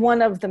 that's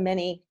one of the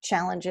many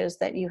challenges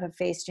that you have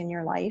faced in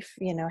your life,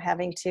 you know,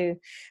 having to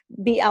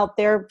be out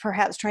there,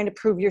 perhaps trying to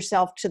prove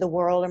yourself to the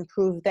world and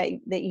prove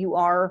that you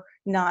are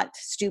not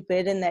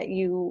stupid and that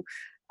you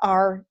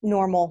are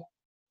normal.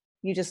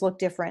 You just look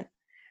different.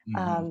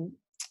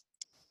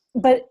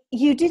 But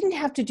you didn't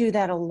have to do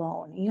that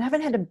alone. You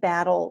haven't had to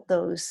battle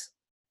those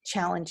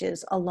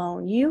challenges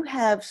alone. You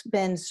have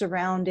been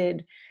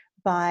surrounded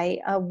by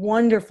a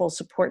wonderful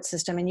support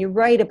system, and you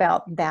write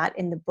about that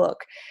in the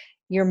book.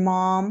 Your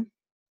mom,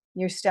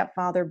 your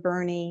stepfather,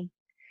 Bernie,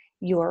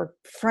 your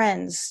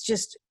friends,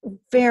 just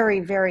very,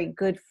 very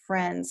good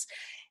friends.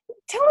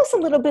 Tell us a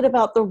little bit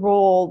about the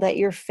role that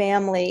your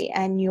family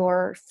and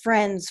your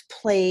friends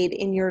played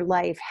in your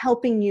life,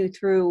 helping you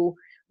through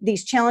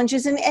these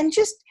challenges and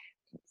just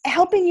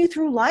helping you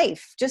through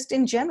life, just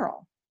in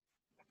general.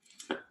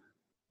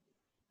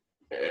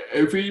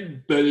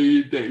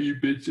 Everybody that you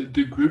mentioned,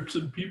 the groups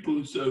of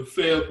people, so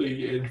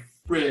family and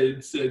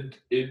friends and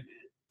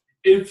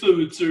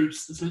influencers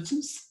such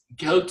as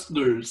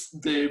counselors,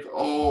 they've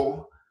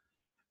all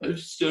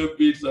shown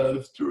me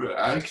love through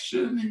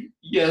action.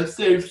 Yes,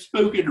 they've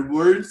spoken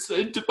words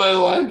into my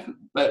life,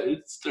 but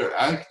it's their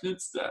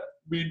actions that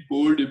mean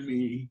more to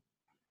me.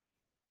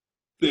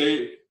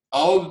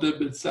 All of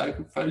them have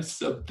sacrificed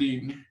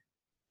something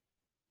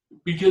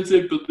because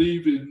they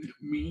believe in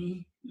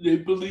me. They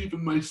believe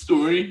in my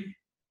story.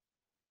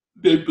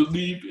 They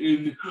believe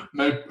in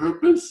my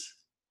purpose.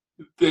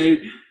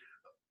 They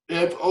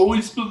have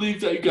always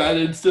believed that God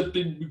had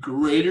something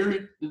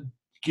greater to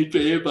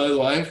convey in my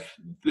life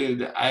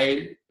than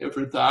I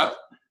ever thought.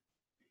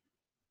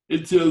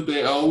 And so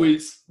they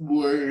always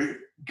were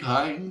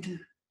kind.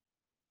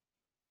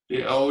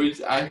 They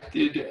always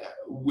acted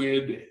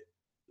when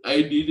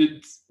I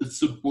needed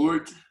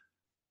support.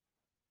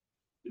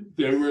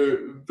 There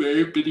were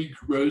very many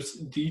gross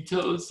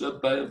details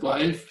of my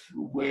life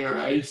where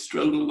I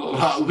struggled a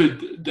lot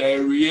with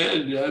diarrhea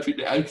and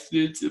having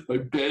accidents in my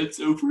pants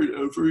over and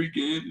over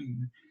again.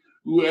 And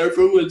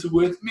whoever was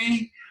with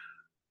me,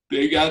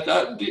 they got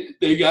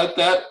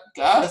that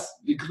task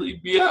to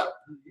clean me up.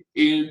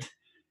 And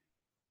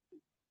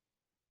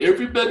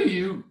everybody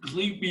who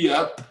cleaned me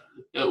up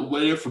at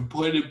whatever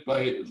point in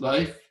my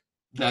life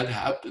that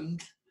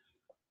happened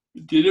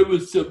did it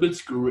with so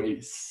much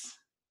grace.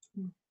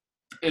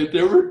 And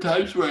there were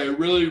times where I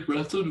really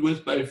wrestled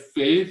with my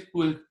faith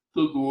with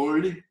the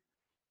Lord.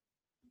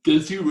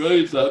 Does he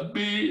really love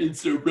me?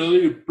 Is there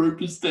really a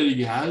purpose that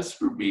he has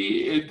for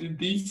me? And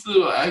these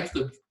little acts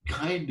of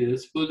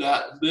kindness, well,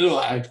 not little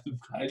acts of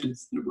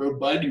kindness, they were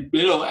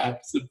monumental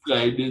acts of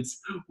kindness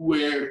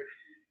where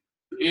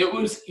it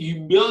was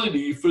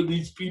humility for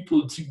these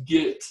people to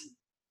get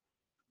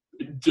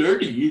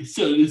dirty,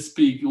 so to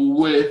speak,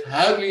 with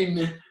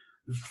having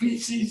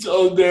feces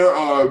on their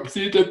arms,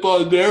 end up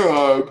on their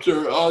arms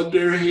or on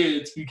their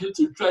hands because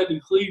they're trying to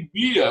clean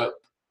me up.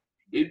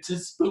 It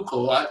just spoke a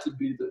lot to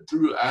me that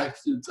through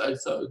actions I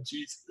saw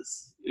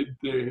Jesus in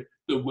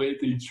the way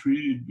they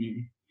treated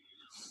me.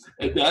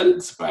 And that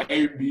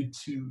inspired me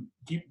to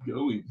keep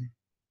going.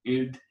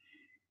 And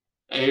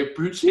I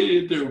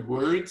appreciated their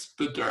words,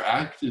 but their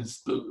actions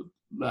spoke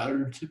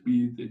louder to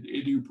me than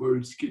any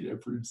words could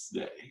ever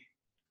say.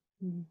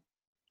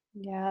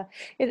 Yeah,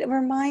 it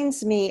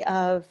reminds me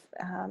of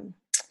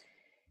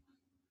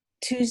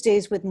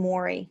Tuesdays with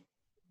Maury,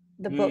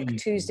 the book Mm.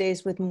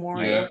 Tuesdays with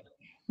Maury, Yeah.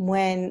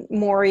 when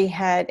Maury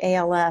had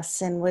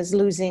ALS and was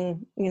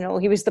losing,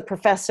 he was the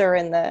professor,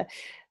 and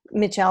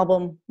Mitch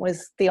Albom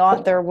was the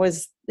author,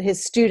 was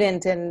his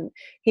student, and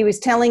he was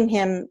telling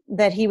him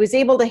that he was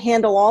able to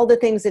handle all the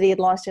things that he had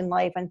lost in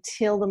life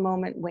until the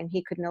moment when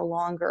he could no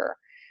longer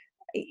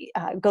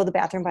go to the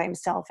bathroom by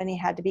himself, and he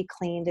had to be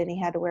cleaned, and he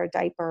had to wear a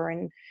diaper,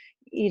 and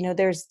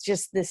there's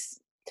just this,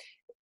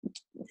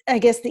 I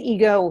guess, the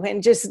ego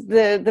and just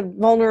the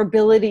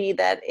vulnerability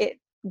that it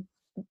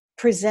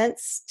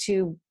presents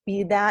to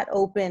be that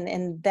open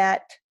and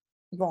that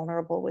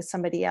vulnerable with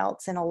somebody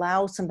else and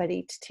allow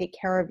somebody to take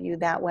care of you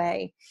that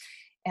way.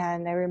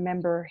 And I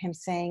remember him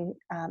saying,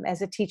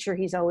 as a teacher,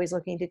 he's always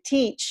looking to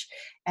teach,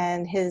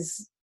 and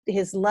his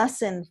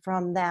lesson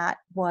from that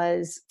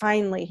was,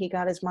 finally he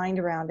got his mind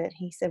around it.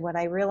 He said, what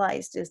I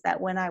realized is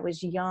that when I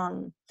was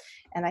young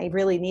and I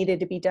really needed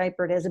to be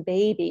diapered as a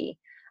baby,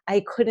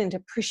 I couldn't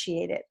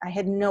appreciate it. I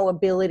had no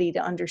ability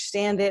to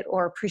understand it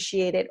or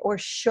appreciate it or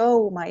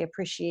show my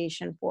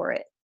appreciation for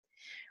it.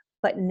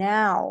 But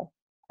now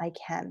I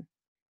can.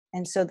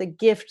 And so the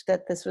gift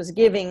that this was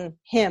giving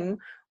him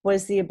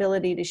was the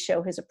ability to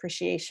show his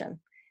appreciation.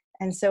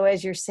 And so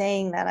as you're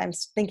saying that, I'm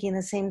thinking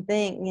the same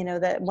thing,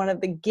 that one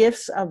of the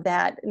gifts of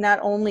that, not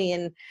only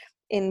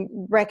in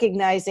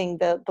recognizing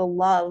the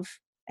love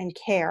and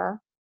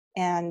care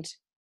and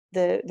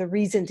the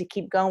reason to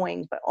keep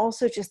going, but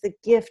also just the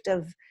gift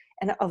of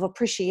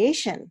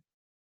appreciation,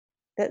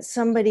 that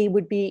somebody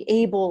would be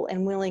able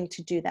and willing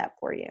to do that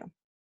for you.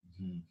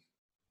 Mm-hmm.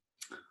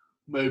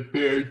 My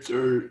parents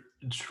are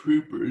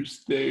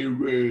troopers. They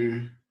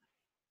were,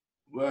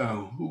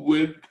 wow,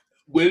 when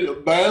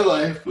my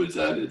life was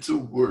at its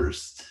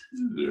worst,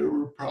 there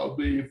were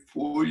probably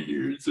 4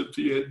 years of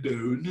the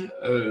unknown,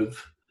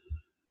 of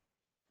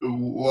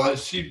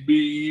washing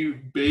me,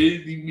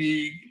 bathing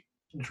me,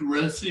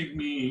 dressing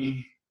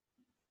me,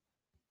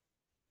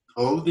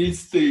 all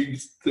these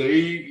things.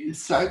 They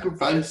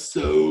sacrificed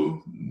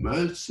so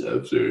much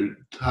of their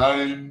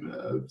time,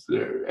 of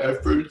their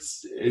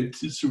efforts, and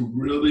just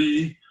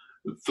really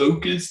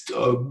focused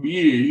on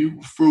me.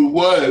 For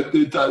one,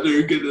 they thought they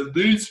were going to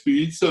lose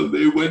me, so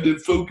they went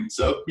and focused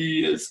on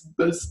me as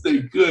best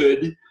they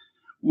could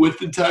with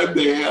the time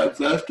they had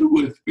left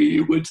with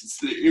me, which is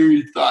the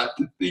eerie thought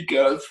to think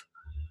of.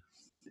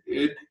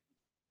 And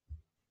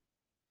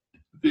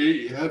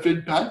they have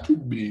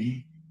impacted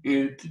me.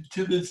 And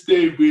to this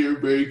day, we are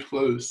very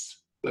close,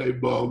 my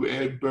mom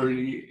and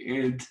Bernie,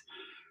 and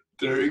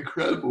they're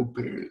incredible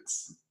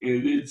parents.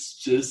 And it's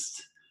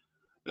just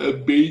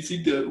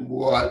amazing to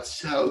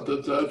watch how the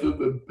love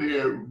of a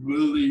parent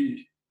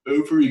really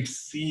over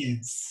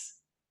exceeds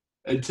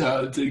a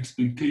child's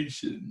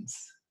expectations.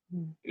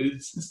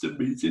 It's just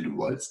amazing to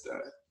watch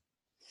that.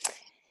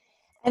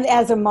 And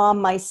as a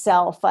mom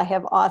myself, I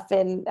have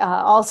often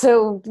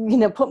also,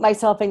 put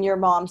myself in your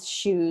mom's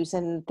shoes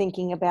and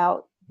thinking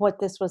about what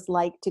this was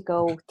like to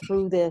go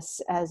through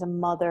this as a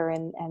mother,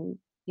 and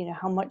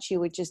how much you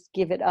would just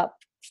give it up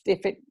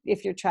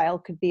if your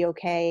child could be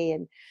okay.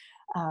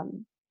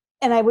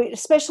 And I would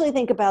especially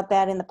think about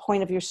that in the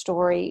point of your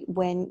story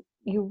when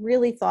you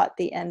really thought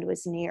the end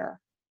was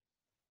near.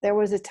 There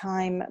was a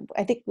time,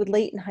 I think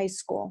late in high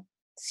school,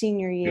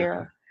 senior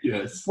year,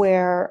 Yes,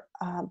 where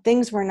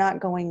things were not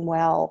going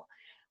well.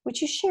 Would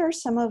you share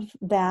some of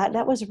that?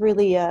 That was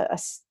really a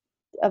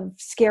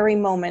scary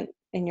moment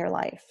in your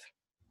life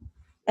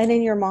and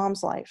in your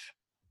mom's life.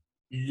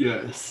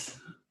 yes.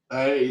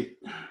 I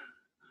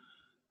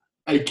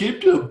came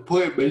to a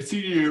point my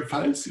senior year of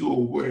high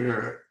school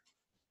where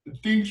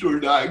things were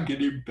not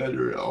getting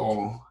better at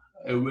all.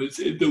 I was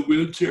in the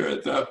wheelchair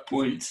at that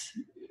point.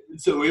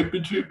 So in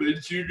between my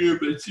junior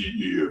and my senior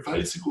year of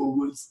high school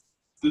was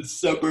the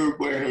summer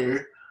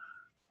where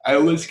I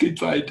was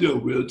confined to a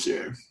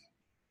wheelchair.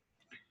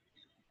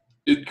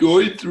 And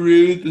going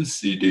through the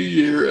senior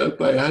year of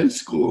my high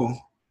school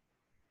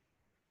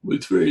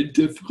was very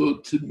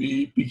difficult to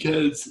me,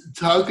 because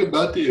talk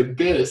about the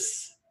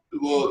abyss,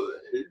 well,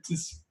 it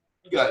just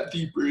got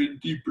deeper and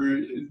deeper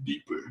and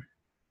deeper.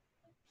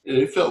 And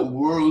I felt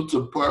worlds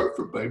apart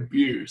from my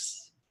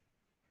peers.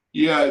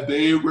 Yeah,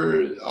 they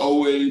were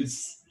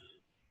always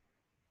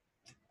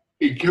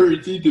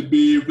encouraging to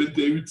me, but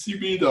they would see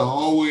me in the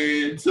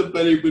hallway and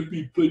somebody would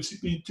be pushing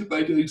me to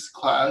my next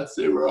class.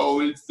 They were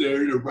always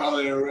there to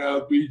rally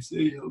around me,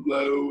 say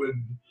hello,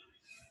 and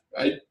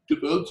I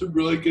developed some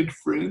really good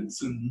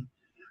friends.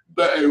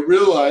 But I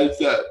realized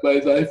that my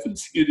life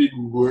was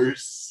getting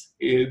worse.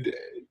 And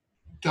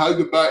talk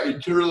about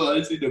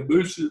internalizing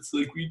emotions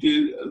like we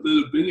did a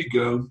little bit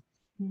ago.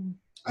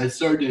 I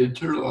started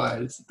to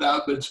internalize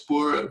that much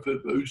more of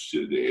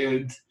emotion.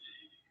 And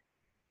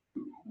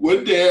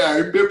one day I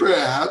remember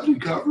having a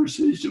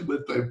conversation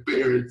with my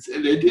parents,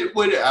 and I didn't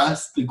want to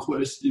ask the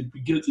question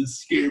because it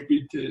scared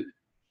me to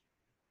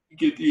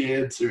get the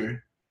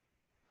answer.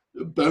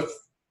 But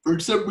for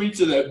some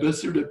reason I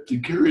mustered up the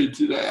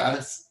courage, and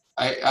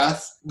I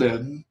asked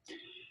them,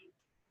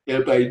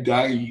 am I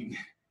dying?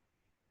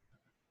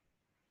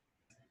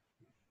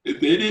 And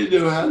they didn't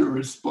know how to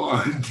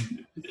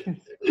respond.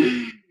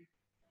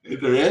 And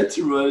their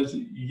answer was,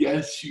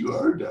 yes, you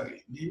are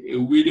dying.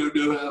 And we don't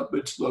know how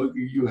much longer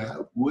you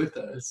have with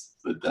us.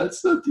 But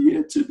that's not the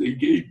answer they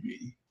gave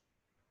me.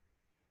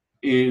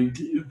 And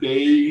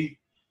they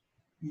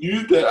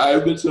knew that I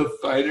was a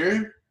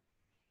fighter.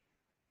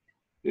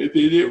 And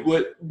they didn't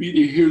want me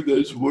to hear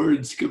those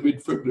words coming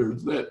from their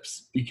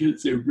lips,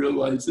 because they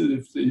realized that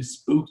if they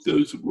spoke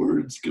those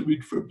words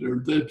coming from their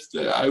lips,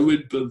 that I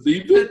would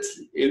believe it,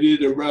 and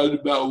in a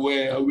roundabout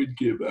way, I would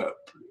give up.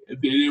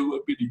 And they didn't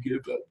want me to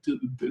give up to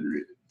the bitter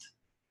end.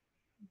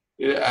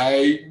 And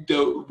I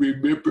don't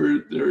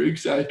remember their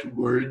exact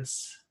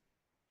words.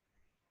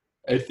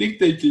 I think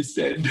they just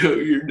said, no,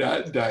 you're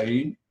not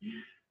dying.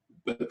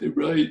 But they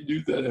really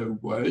knew that I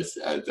was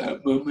at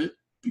that moment,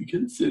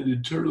 because an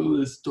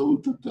internalist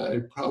told them that I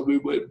probably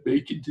wouldn't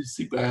make it to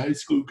see my high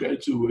school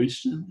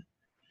graduation.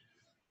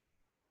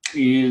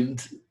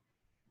 And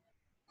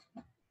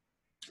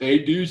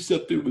I knew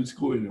something was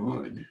going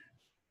on.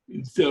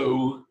 And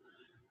so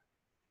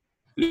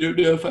I don't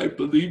know if I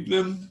believed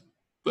them,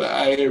 but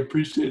I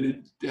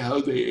appreciated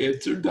how they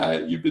answered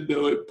that, even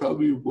though it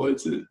probably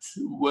wasn't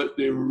what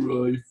they were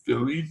really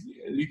feeling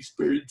and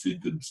experiencing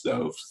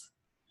themselves.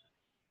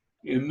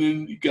 And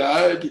then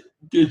God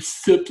did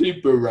something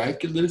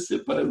miraculous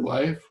in my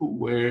life,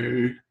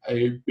 where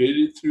I made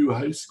it through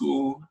high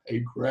school,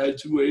 I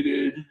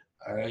graduated,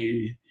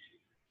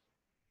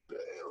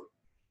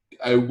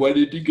 I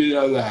wanted to get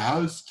out of the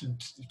house to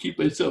keep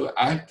myself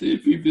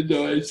active, even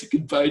though I was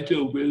confined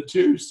to a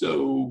wheelchair.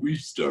 So we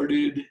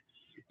started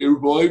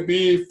enrolling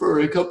me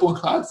for a couple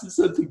of classes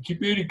at the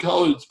community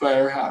college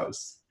by our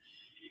house.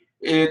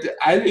 And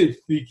I didn't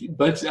think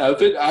much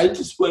of it. I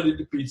just wanted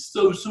to be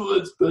social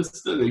as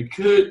best that I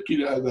could,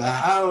 get out of the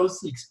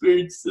house,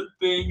 experience some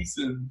things,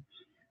 and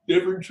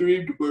never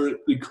dreamed where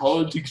the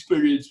college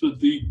experience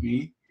would lead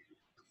me.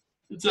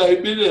 And so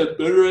I'm in a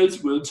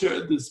motorized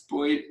wheelchair at this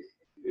point,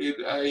 and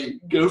I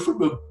go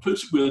from a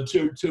push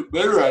wheelchair to a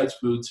motorized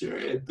wheelchair,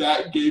 and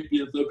that gave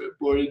me a little bit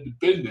more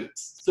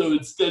independence. So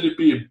instead of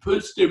being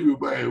pushed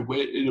everywhere I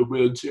went in a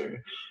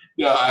wheelchair,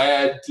 now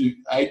I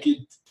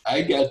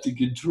got to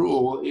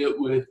control it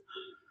with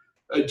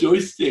a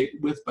joystick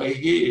with my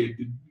hand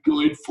and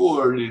going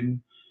forward and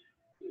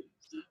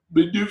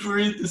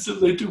maneuvering this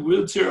electric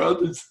wheelchair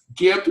on this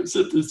campus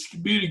at this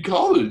community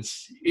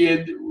college.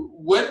 And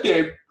one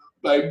day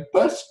my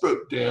bus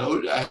broke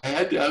down. I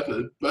had to have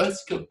a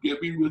bus come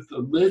get me with a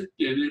lift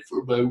in it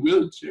for my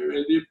wheelchair,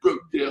 and it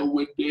broke down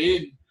one day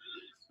and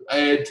I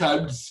had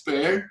time to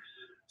spare.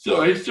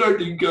 So I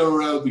started to go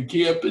around the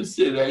campus,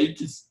 and I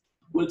just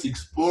was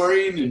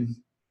exploring, and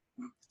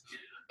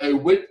I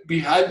went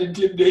behind the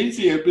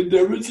gymnasium, and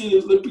there was an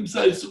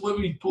Olympic-sized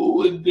swimming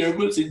pool, and there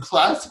was a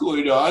class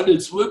going on, a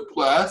swim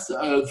class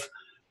of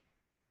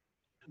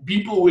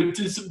people with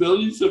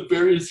disabilities of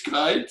various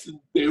kinds, and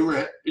they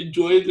were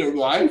enjoying their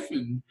life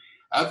and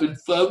having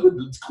fun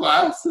with this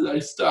class. And I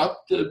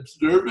stopped to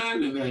observe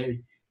it,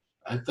 and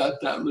I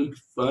thought that looked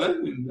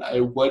fun, and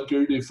I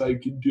wondered if I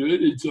could do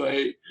it. And so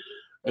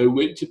I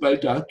went to my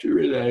doctor,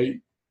 and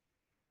I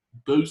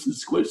posed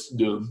this question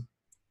to him.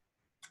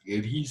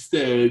 And he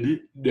said,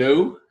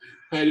 no,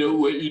 I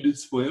don't want you to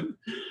swim.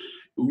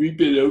 We've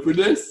been over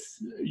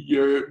this.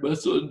 Your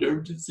muscle and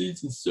nerve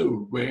disease is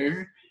so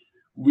rare.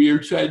 We are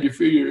trying to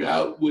figure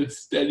out what's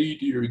steady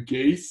to your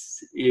case.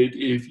 And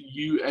if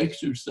you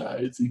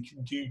exercise, it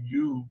can do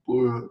you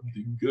more harm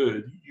than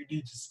good. You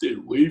need to stay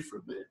away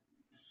from it.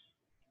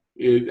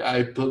 And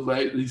I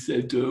politely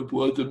said to him,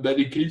 well, the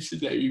medication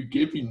that you're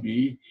giving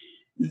me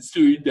is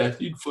doing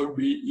nothing for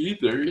me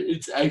either.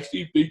 It's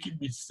actually making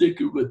me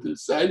sicker with the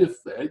side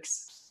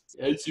effects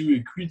as you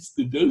increase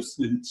the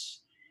dosage.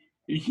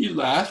 And he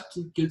laughed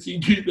because he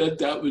knew that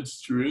that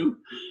was true.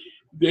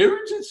 They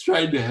were just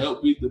trying to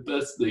help me the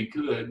best they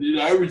could. And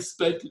I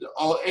respected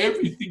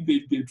everything they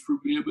did for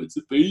me. It was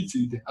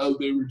amazing how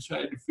they were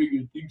trying to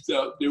figure things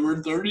out. They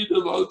were learning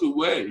along the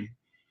way.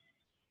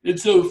 And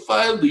so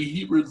finally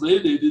he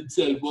relented and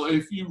said, well,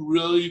 if you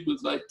really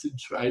would like to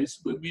try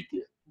swimming,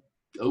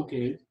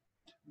 okay.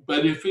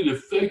 But if it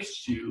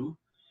affects you,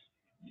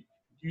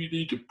 you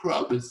need to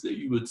promise that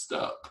you would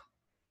stop.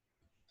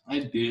 I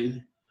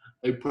did.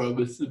 I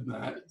promised him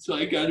that. So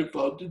I got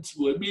involved in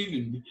swimming,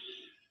 and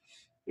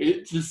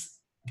it just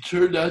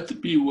turned out to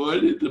be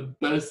one of the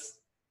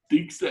best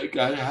things that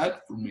God had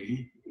for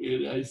me.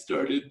 And I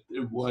started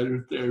in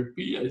water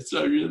therapy. I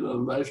started in a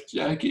life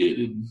jacket,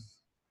 and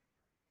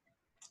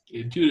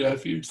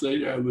 2.5 years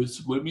later, I was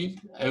swimming.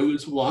 I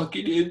was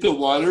walking in the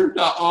water,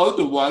 not on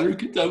the water,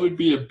 because I would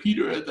be a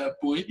Peter at that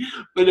point,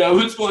 but I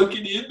was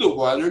walking in the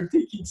water,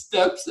 taking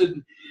steps,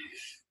 and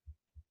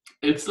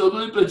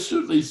slowly but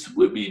surely,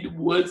 swimming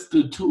was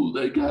the tool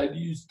that God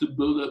used to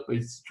build up my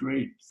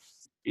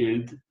strength.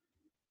 And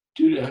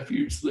 2.5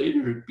 years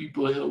later,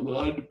 people held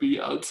on to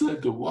me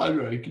outside the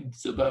water. I could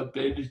somehow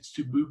manage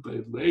to move my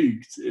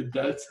legs, and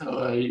that's how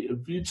I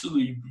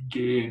eventually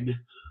began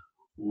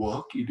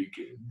walking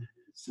again.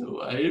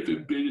 So I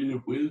haven't been in a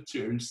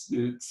wheelchair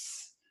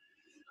since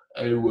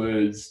I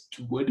was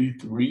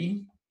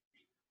 23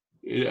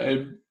 and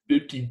I'm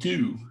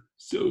 52.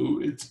 So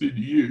it's been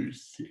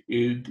years.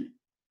 And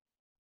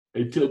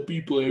I tell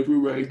people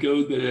everywhere I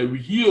go that I'm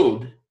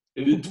healed.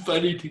 And it's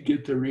funny to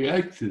get the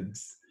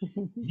reactions.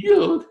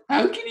 Healed?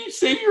 How can you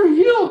say you're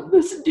healed?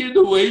 Listen to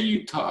the way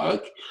you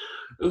talk.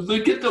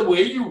 Look at the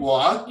way you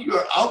walk.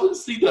 You're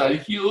obviously not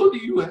healed.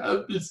 You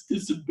have this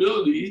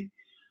disability.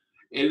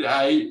 And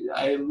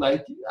I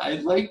like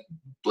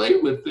play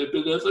with them.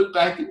 And I look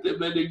back at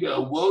them and I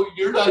go, well,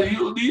 you're not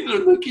healed either.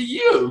 Look at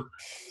you.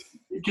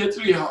 Because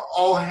we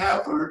all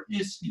have our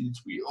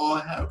issues. We all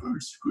have our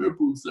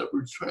scribbles that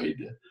we're trying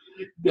to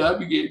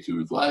navigate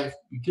through life,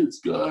 because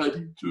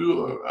God,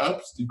 through our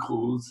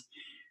obstacles,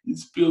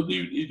 is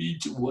building in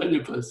each one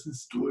of us a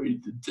story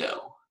to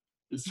tell,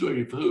 a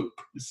story of hope,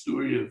 a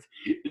story of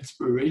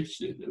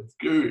inspiration, of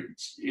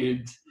courage.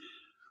 And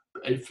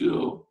I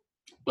feel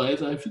my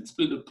life has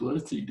been a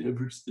blessing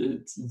ever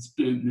since. It's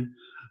been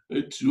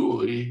a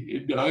joy.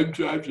 And now I'm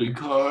driving a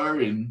car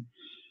and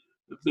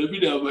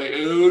living on my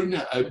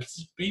own. I'm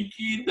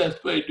speaking.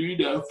 That's what I do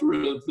now for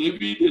a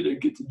living, and I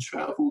get to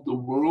travel the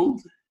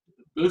world,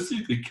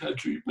 mostly the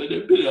country, but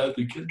I've been out of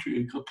the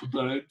country a couple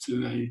times,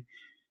 and I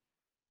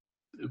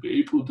am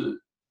able to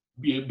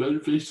be a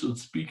motivational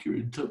speaker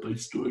and tell my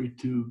story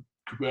to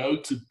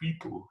crowds of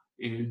people,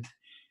 and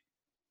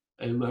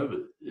I love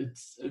it.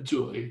 It's a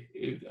joy,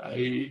 and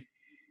I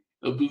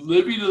am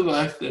living a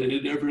life that I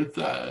never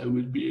thought I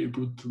would be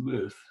able to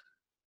live.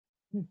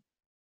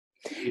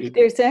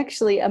 There's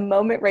actually a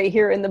moment right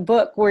here in the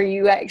book where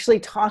you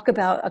actually talk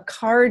about a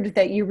card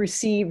that you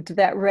received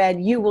that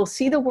read, "You will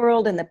see the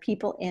world and the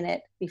people in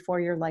it before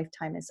your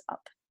lifetime is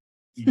up."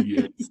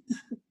 Yes.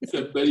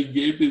 Somebody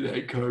gave me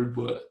that card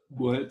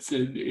once,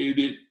 and in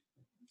it,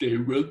 they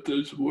wrote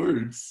those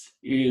words.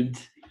 And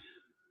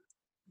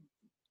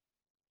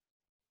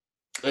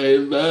I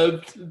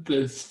loved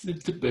the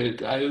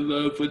sentiment. I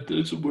love what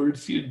those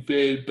words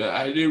conveyed, but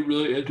I didn't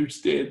really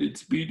understand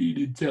its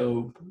meaning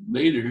until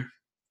later.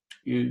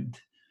 And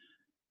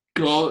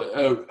call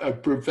it a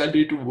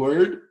prophetic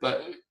word,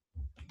 but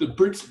the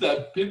person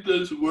that picked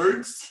those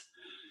words,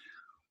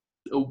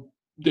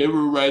 they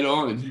were right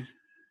on.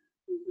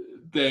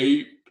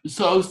 They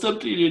saw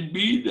something in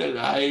me that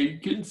I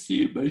can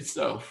see in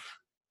myself.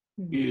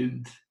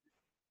 And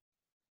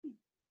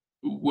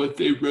what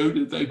they wrote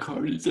in that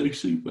card is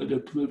actually what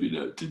I'm living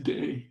out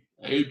today.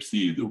 I am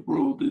seeing the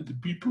world and the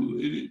people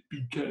in it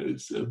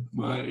because of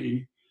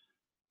my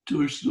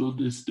torsional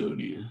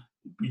dystonia,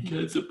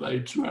 because of my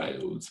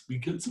trials,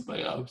 because of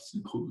my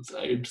obstacles.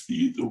 I am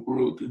seeing the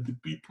world and the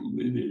people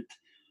in it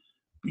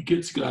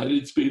because God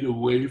has made a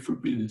way for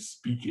me to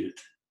speak it.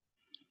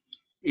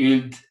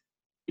 And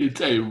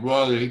it's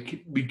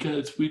ironic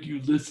because when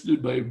you listen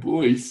to my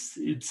voice,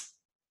 it's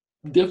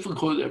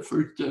difficult at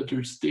first to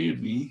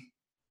understand me.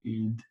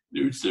 And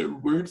there's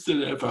certain words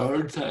that I have a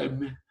hard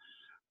time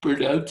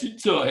pronouncing.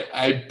 So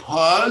I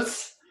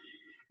pause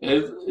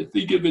and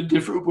think of a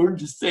different word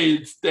to say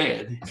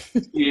instead.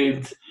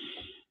 And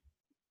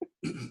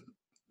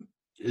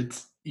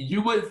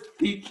you would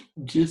think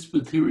just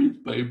with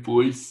hearing my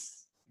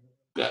voice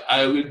that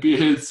I would be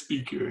a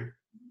speaker.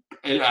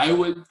 And I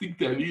wouldn't think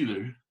that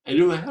either. I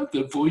don't have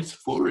the voice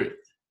for it.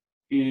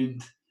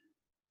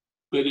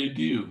 But I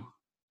do.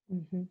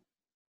 Mm-hmm.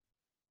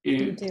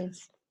 And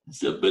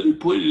somebody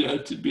pointed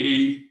out to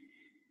me,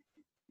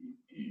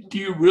 do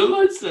you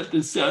realize that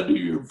the sound of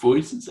your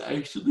voice is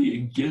actually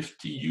a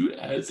gift to you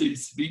as a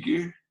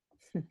speaker?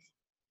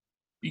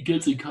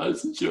 Because it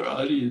causes your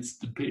audience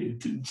to pay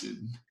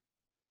attention.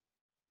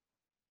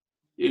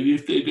 And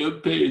if they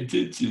don't pay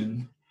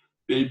attention,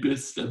 they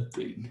miss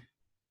something.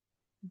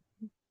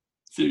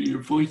 So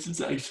your voice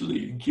is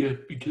actually a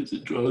gift because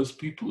it draws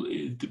people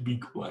in to be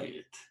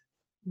quiet.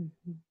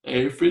 I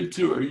have friends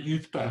who are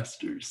youth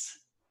pastors.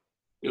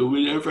 And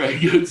whenever I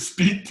go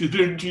speak to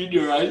their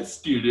junior high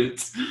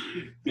students,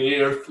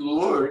 they are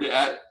floored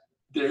at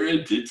their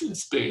attention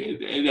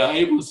span. And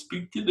I will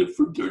speak to them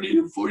for 30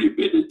 to 40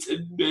 minutes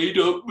and they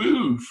don't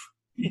move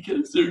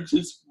because they're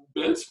just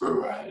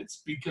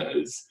mesmerized,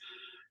 because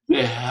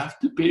they have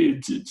to pay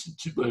attention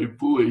to my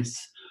voice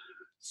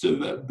so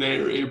that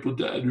they're able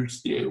to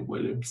understand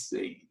what I'm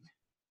saying.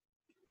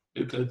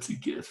 And that's a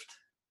gift.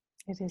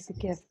 It is a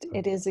gift.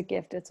 It is a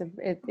gift.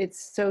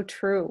 It's so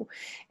true.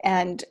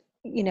 And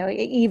you know,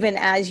 even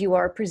as you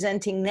are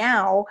presenting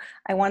now,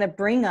 I want to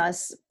bring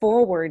us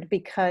forward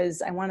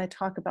because I want to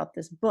talk about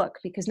this book,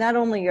 because not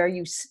only are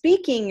you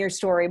speaking your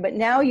story, but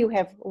now you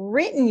have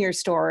written your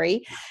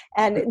story,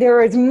 and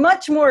there is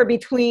much more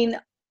between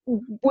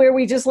where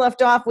we just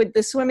left off with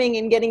the swimming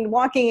and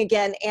walking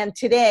again and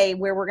today,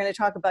 where we're going to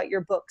talk about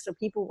your book. So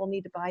people will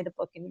need to buy the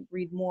book and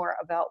read more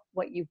about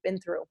what you've been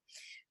through.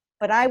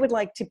 But I would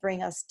like to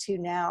bring us to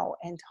now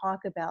and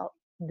talk about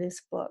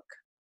this book.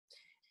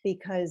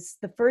 Because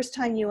the first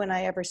time you and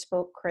I ever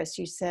spoke, Chris,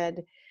 you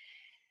said,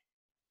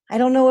 I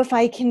don't know if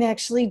I can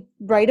actually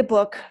write a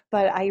book,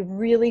 but I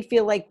really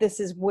feel like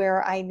this is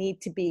where I need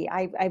to be.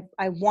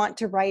 I want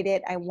to write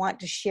it. I want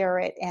to share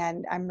it,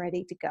 and I'm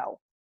ready to go.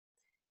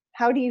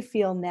 how do you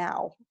feel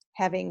now,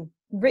 having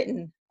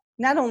written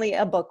not only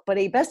a book, but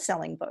a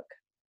best-selling book?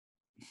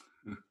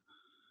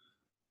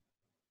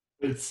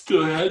 It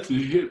still hasn't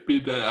hit me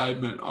that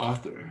I'm an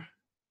author.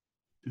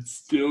 It's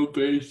still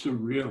very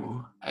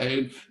surreal.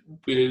 I've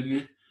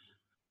been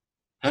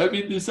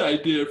having this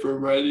idea for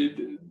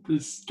writing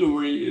this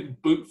story in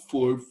book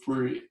form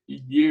for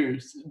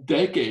years,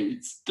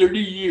 decades, 30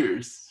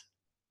 years.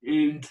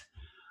 And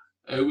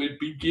I would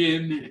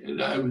begin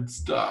and I would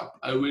stop.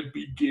 I would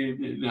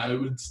begin and I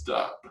would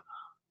stop.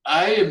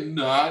 I am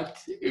not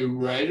a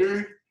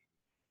writer.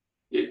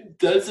 It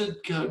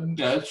doesn't come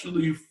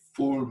naturally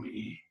for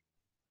me.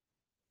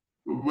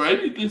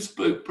 Writing this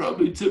book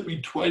probably took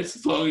me twice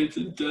as long as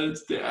it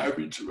does the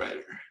average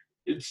writer.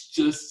 It's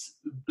just,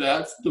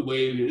 that's the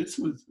way it is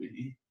with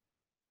me.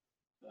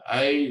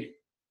 I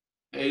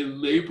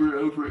labor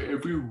over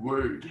every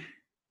word,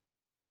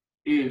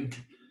 and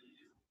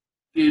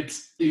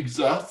it's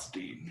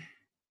exhausting.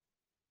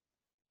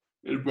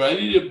 And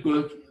writing a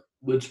book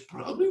was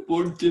probably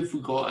more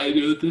difficult. I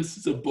know this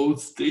is a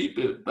bold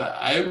statement, but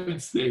I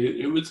would say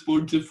it was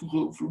more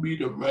difficult for me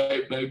to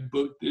write my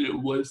book than it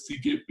was to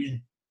get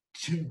me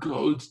 2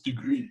 college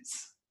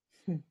degrees.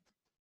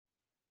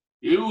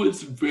 It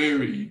was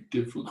very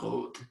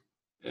difficult,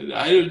 and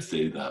I don't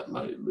say that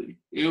lightly.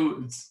 It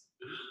was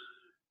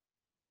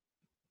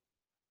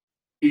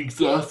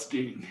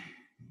exhausting.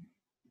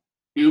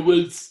 It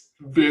was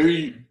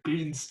very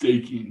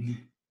painstaking,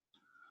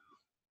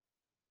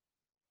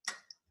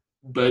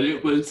 but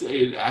it was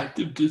an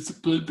active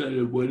discipline that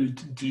I wanted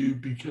to do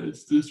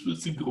because this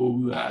was a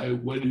goal that I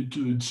wanted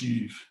to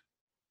achieve.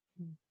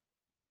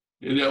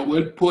 And at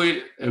one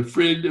point, a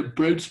friend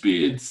approached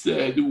me and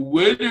said,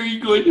 "When are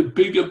you going to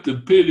pick up the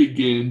pen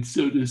again,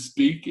 so to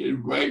speak,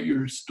 and write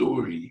your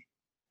story?"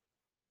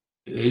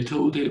 And I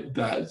told him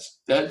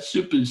that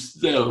ship has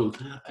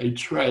sailed. I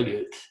tried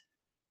it,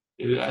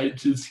 and I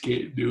just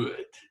can't do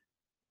it.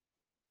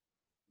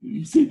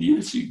 He said,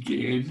 "Yes, you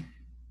can.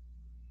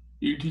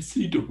 You just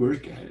need to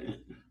work at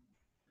it."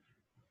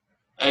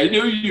 I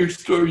know your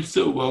story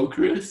so well,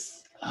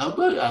 Chris. How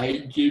about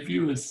I give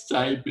you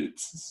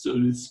assignments, so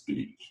to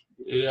speak,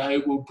 and I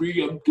will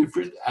bring up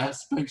different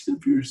aspects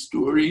of your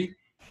story,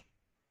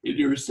 and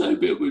your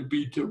assignment would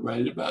be to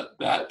write about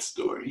that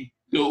story.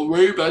 Don't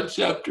worry about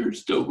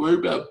chapters, don't worry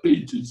about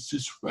pages,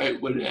 just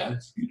write what I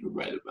ask you to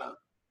write about.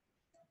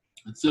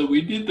 And so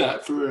we did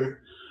that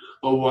for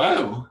a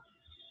while.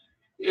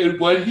 And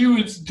what he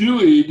was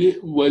doing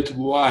was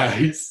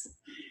wise.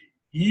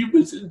 He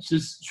wasn't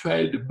just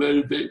trying to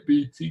motivate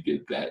me to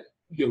get that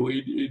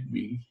going in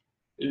me.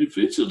 And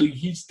eventually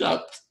he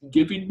stopped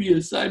giving me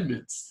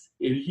assignments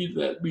and he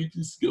let me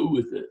just go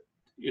with it.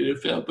 And I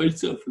found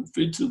myself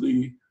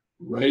eventually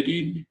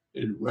writing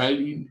and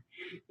writing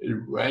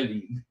and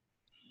writing.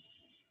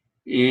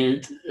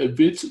 And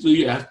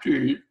eventually, after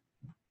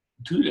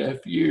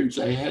 2.5 years,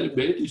 I had a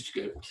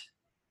manuscript.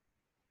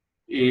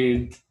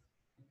 And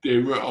they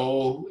were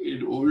all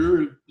in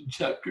order of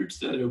chapters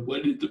that I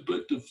wanted the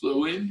book to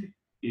flow in.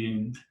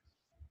 And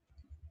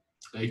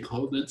I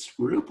called it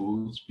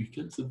Scribbles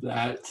because of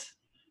that.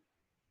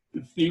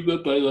 The theme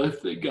of my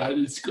life that God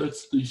has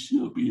constantly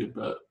shown me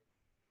about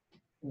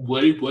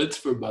what He wants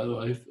for my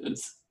life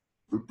as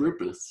for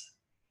purpose.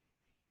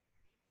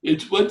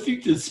 It's one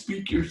thing to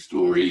speak your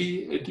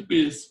story and to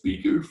be a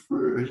speaker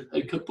for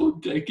a couple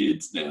of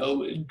decades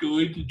now and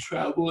going to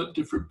travel at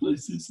different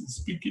places and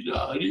speaking to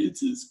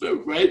audiences,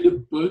 but writing a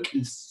book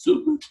is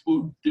so much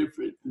more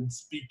different than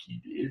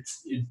speaking.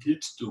 It's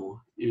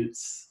intentional.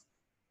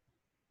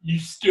 You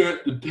stare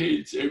at the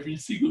page every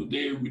single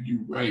day when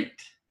you write.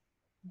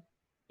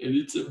 And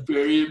it's a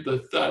very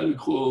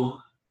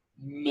methodical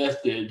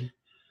method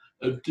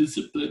of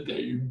discipline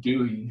that you're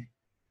doing.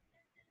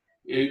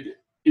 And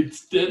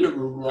instead of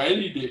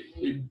writing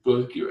a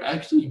book, you're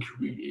actually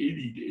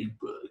creating a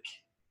book.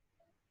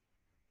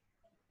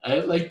 I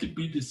like to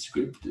be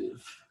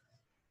descriptive.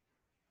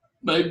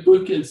 My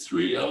book has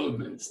 3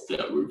 elements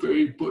that were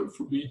very important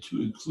for me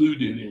to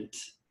include in it.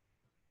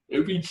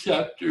 Every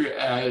chapter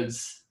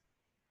has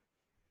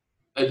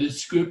a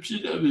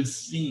description of a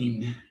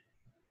scene.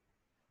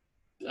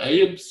 I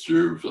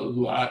observe a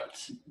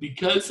lot.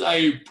 Because I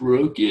am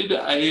broken,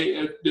 I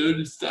have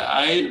noticed that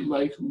I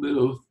like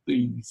little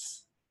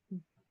things.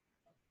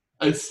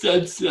 A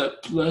sunset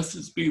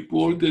blesses me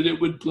more than it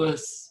would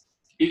bless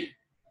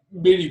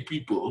many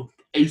people.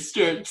 I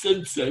stare at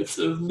sunsets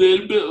a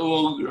little bit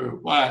longer.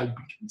 Why?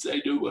 Because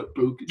I know what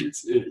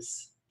brokenness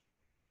is.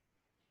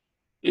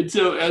 And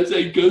so as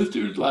I go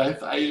through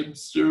life, I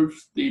observe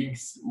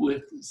things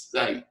with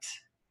sight.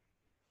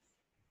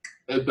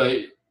 And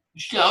my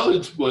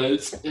challenge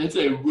was, as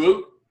I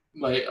wrote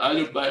my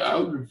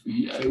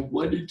autobiography, I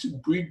wanted to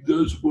bring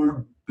those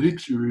word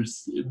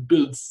pictures and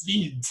build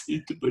scenes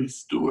into my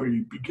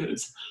story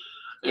because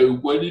I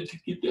wanted to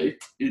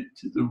connect it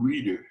to the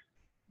reader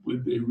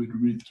when they would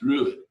read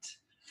through it.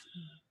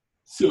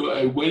 So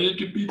I wanted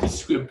to be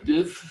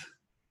descriptive.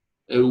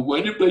 I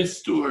wanted my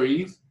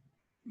story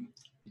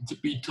to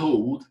be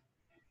told.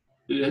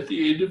 And at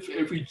the end of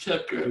every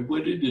chapter, I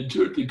wanted to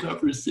turn the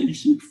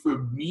conversation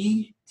from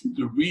me to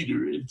the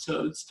reader and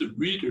challenge the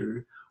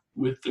reader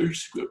with their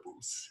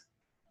scribbles,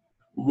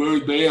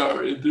 where they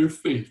are in their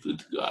faith in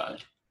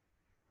God.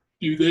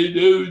 Do they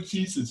know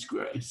Jesus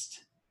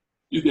Christ?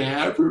 Do they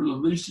have a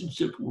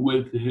relationship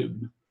with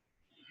him?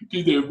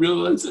 Do they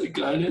realize that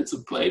God has a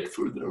plan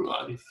for their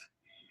life?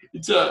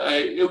 And so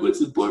it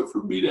was important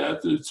for me to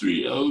have those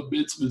three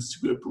elements with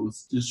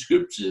scribbles: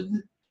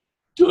 description,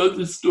 tell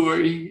the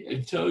story,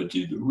 and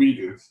challenging the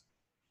reader.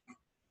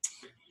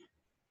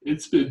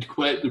 It's been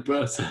quite the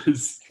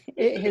process.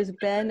 It has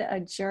been a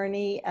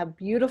journey, a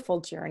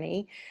beautiful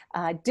journey,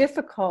 a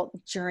difficult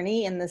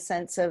journey in the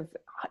sense of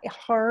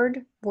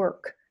hard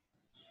work,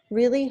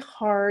 really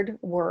hard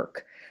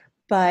work.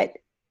 But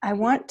I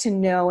want to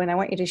know, and I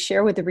want you to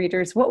share with the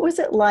readers, what was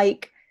it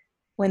like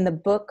when the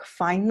book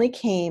finally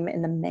came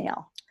in the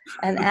mail?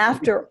 And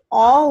after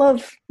all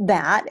of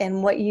that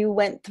and what you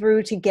went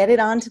through to get it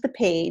onto the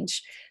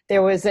page,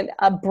 there was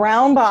a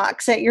brown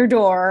box at your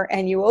door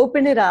and you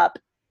open it up.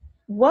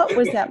 What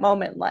was that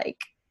moment like?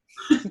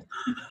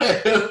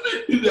 I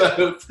opened it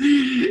up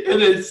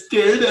and I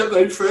stared at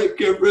my front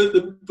cover of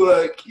the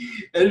book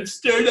and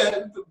stared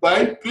at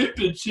my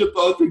penmanship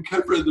on the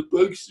cover of the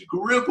book,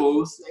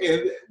 scribbles,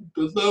 and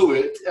below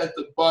it at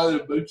the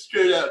bottom, I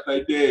stared at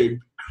my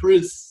name,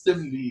 Chris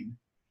Simney.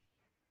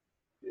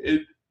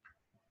 And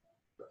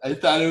I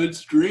thought I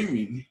was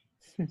dreaming.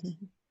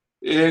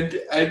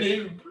 And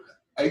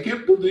I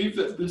can't believe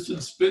that this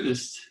is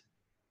finished.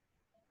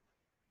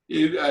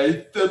 And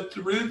I flipped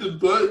through the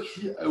book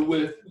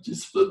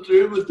flipped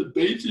through it with the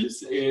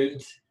pages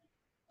and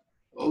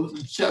all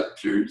the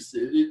chapters,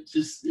 and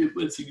it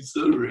was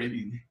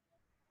exhilarating.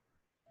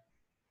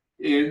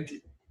 And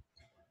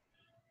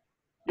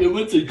it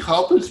was an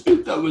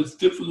accomplishment that was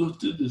difficult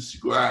to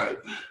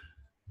describe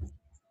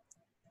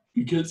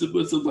because it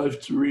was a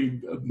life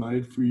dream of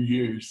mine for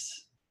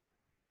years.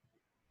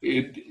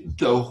 And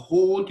to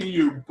hold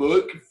your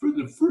book for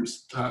the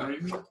first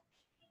time,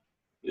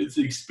 it's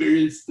an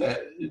experience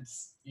that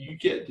you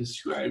can't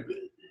describe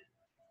it.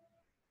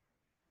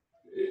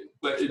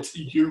 But it's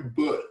your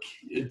book.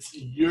 It's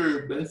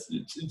your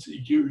message. It's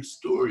your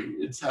story.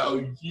 It's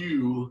how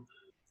you,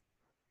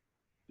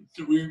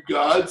 through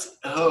God's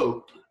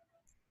help,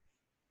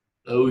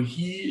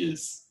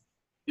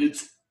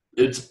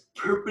 it's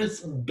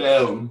purpose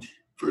bound,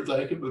 for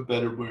lack of a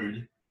better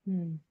word.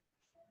 And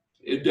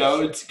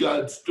now it's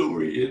God's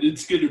story, and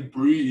it's gonna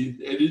breathe,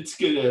 and it's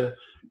gonna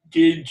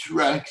gain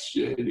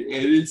traction, and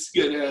it's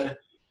gonna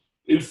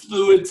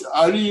influence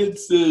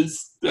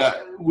audiences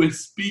that with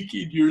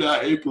speaking you're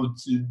not able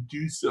to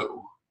do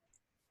so.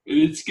 And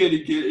it's gonna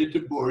get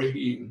into more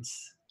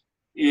hands.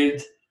 And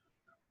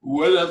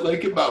what I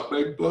like about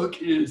my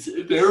book is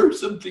there are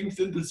some things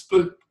in this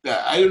book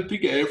that I don't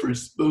think I ever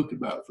spoke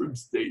about from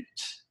stage.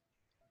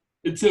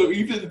 And so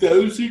even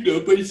those who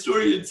know my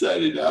story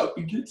inside and out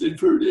because they've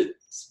heard it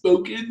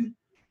spoken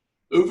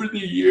over the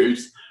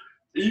years,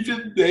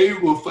 even they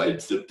will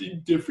find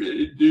something different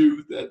and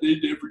new that they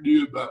never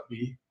knew about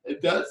me. And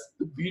that's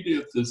the beauty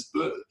of this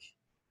book.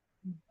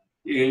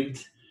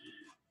 And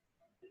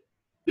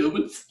it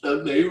was a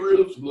labor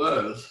of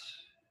love.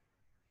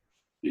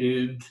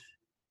 And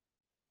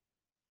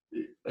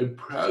I'm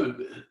proud of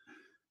it.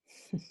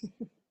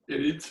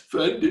 And it's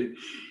fun to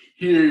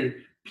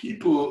hear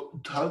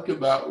people talk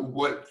about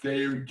what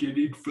they're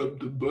getting from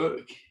the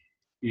book.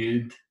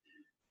 And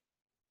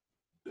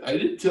I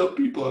didn't tell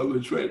people I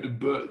was writing a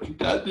book,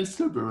 not this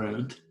time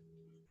around.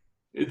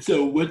 And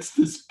so once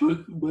this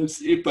book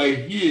was in my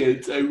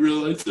hands, I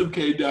realized,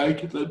 okay, now I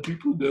can let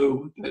people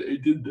know that I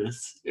did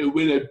this. And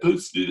when I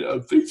posted it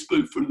on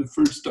Facebook for the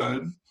first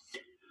time,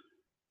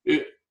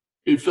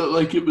 it felt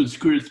like it was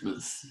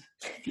Christmas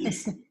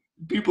because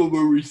people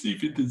were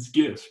receiving this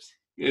gift.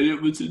 And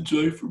it was a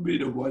joy for me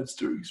to watch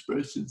their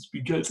expressions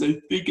because I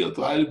think a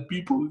lot of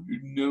people who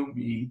know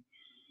me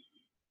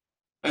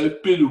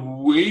have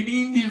been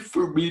waiting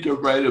for me to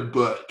write a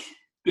book.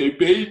 They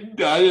may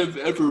not have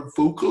ever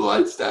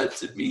vocalized that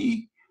to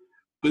me,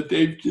 but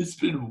they've just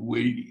been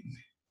waiting.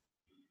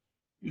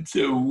 And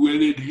so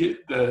when it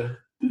hit the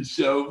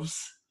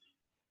shelves,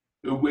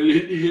 and when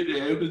it hit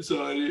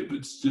Amazon, it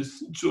was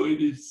just a joy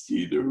to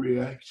see the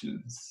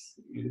reactions.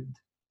 And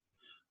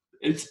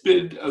it's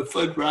been a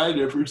fun ride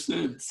ever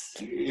since.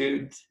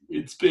 And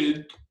it's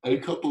been a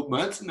couple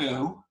months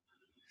now,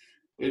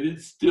 and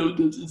it still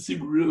doesn't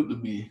seem real to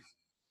me.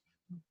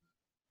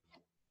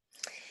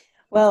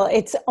 Well,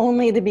 it's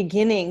only the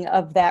beginning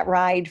of that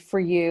ride for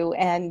you.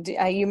 And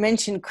you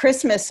mentioned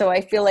Christmas, so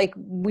I feel like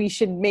we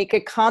should make a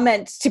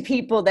comment to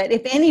people that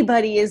if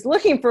anybody is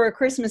looking for a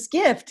Christmas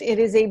gift, it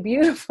is a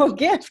beautiful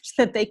gift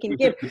that they can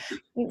give.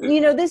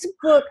 You know, this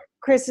book,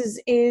 Chris,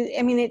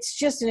 I mean, it's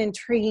just an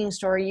intriguing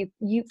story.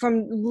 You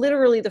from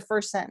literally the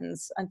first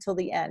sentence until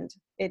the end,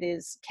 it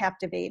is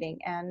captivating.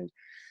 And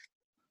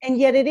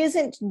yet it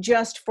isn't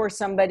just for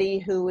somebody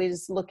who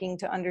is looking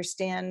to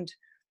understand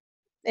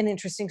an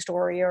interesting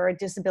story or a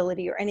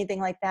disability or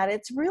anything like that.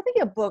 It's really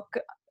a book,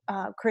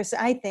 Chris,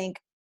 I think,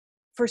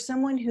 for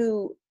someone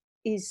who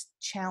is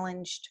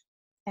challenged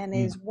and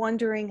is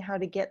wondering how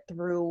to get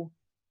through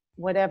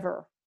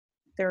whatever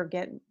their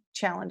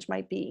challenge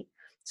might be.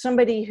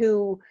 Somebody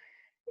who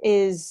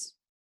is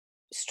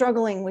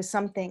struggling with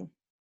something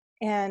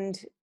and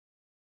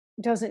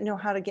doesn't know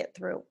how to get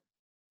through.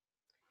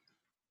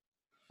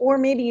 Or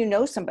maybe you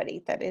know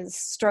somebody that is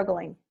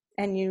struggling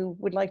and you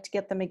would like to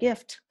get them a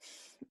gift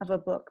of a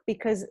book,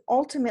 because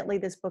ultimately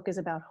this book is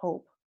about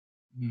hope.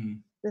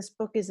 This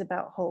book is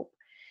about hope.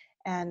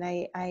 And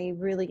I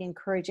really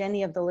encourage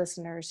any of the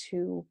listeners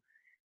who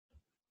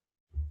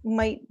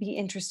might be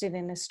interested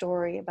in a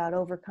story about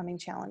overcoming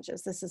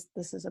challenges. This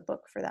is a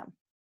book for them.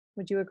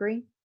 Would you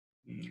agree?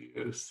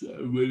 Yes,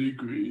 I would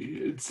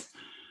agree.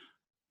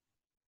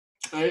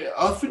 I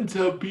often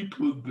tell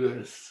people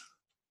this.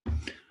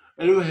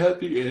 I don't have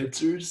the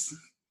answers.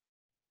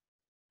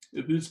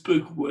 If this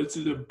book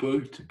wasn't a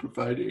book to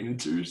provide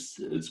answers,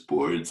 as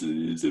far as it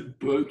is a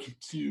book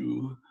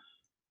to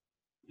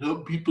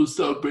help people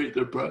celebrate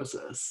their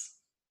process.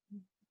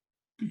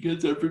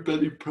 Because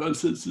everybody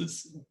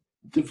processes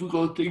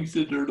difficult things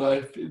in their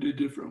life in a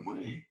different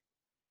way.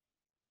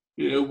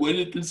 I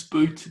wanted this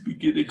book to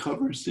begin a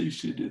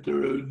conversation in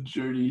their own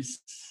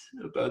journeys,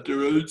 about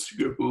their own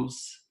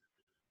scribbles,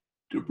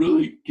 to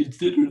really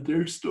consider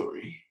their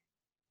story.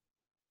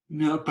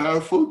 And how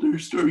powerful their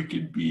story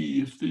can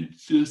be if they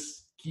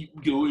just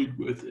keep going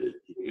with it,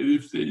 and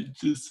if they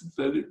just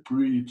let it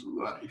breathe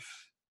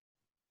life.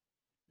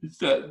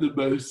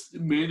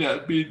 It may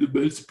not be the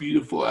most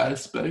beautiful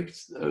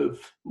aspects of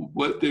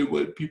what they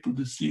want people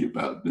to see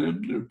about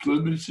them, their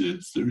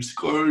blemishes, their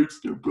scars,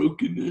 their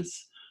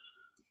brokenness,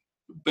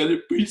 but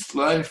it breathes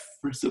life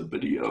for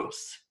somebody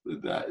else when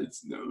that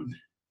is known.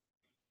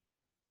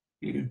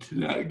 And to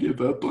not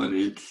give up on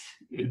it,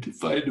 and to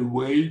find a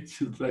way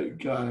to let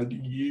God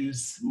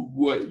use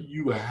what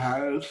you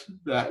have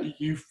that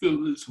you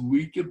feel is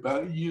weak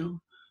about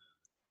you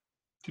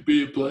to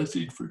be a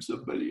blessing for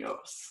somebody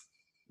else.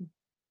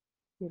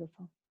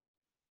 Beautiful.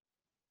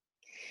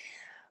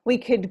 We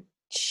could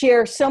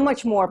share so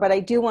much more, but I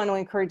do want to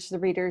encourage the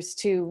readers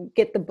to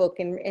get the book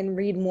and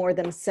read more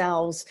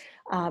themselves.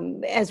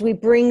 As we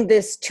bring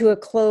this to a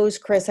close,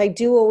 Chris, I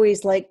do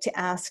always like to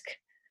ask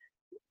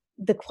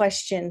the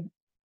question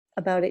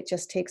about It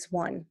Just Takes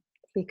One,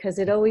 because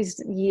it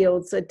always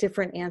yields a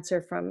different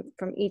answer from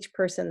each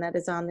person that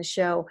is on the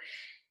show.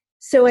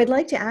 So I'd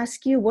like to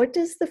ask you, what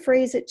does the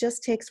phrase "it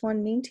just takes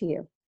one" mean to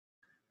you?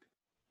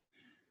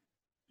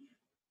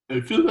 I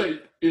feel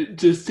like it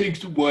just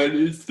takes one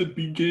is the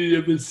beginning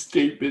of a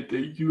statement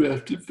that you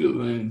have to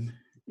fill in.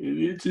 And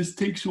it just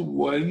takes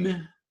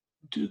one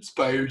to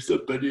inspire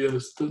somebody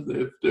else to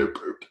live their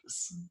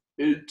purpose.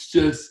 It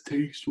just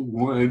takes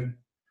one.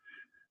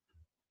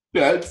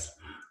 That's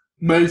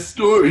my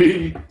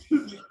story.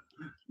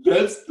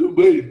 That's the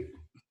way.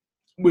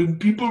 When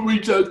people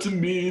reach out to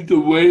me, the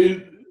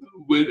way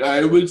when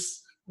I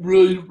was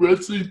really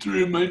wrestling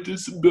through my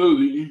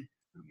disability,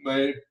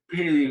 my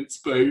parents,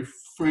 my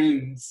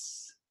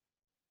friends,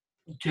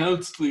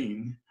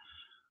 counseling,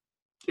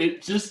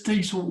 it just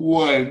takes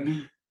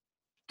one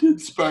to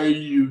inspire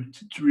you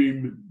to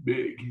dream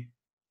big.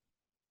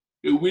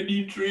 And when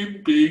you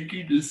dream big,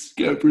 you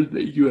discover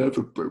that you have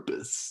a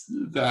purpose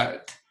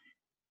that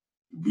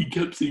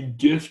becomes a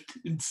gift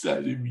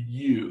inside of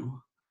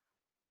you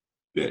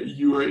that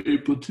you are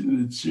able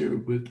to share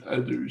with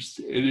others,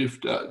 and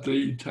if not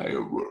the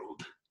entire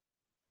world.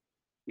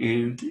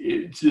 And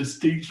it just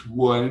takes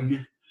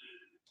one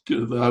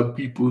to allow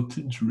people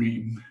to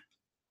dream.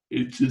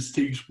 It just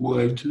takes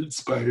one to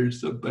inspire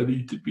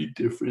somebody to be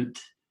different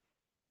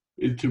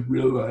and to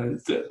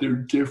realize that their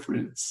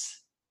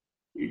difference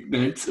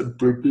ignites a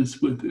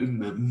purpose within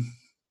them.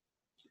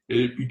 And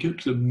it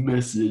becomes a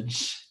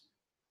message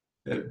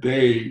that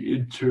they,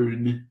 in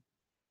turn,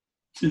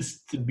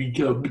 just to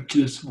become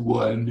just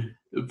one,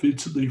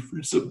 eventually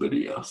for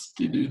somebody else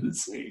to do the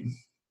same.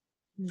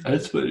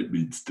 That's what it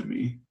means to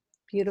me.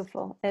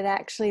 Beautiful. It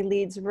actually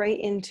leads right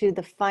into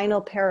the final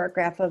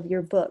paragraph of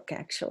your book,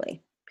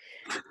 actually.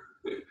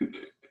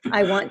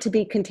 I want to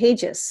be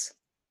contagious.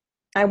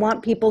 I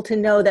want people to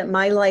know that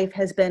my life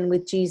has been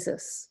with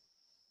Jesus.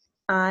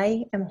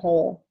 I am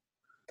whole.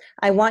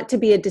 I want to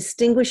be a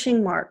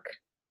distinguishing mark.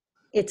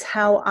 It's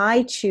how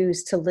I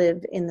choose to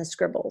live in the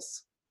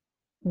scribbles.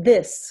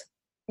 This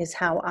is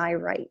how I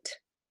write.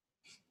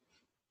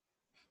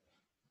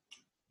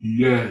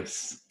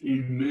 Yes,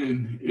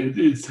 amen. It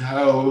is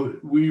how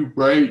we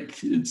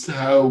write. It's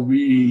how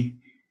we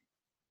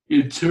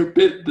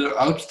interpret the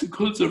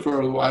obstacles of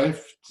our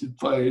life to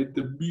find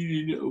the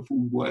meaning of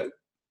what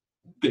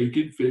they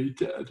convey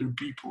to other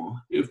people,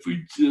 if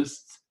we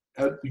just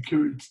have the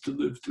courage to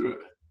live through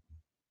it.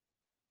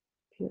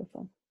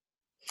 Beautiful.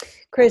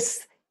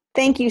 Chris,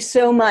 thank you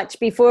so much.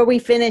 Before we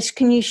finish,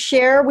 can you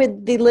share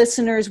with the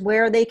listeners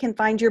where they can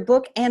find your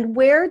book and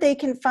where they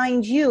can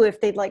find you if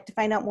they'd like to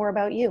find out more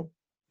about you?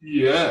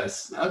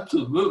 Yes,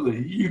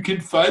 absolutely. You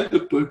can find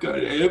the book on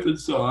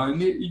Amazon.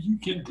 You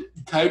can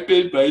type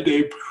in my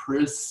name,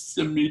 Chris.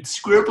 I mean,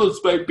 scribbles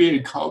might be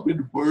a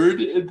common word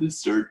in the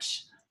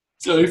search.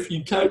 So if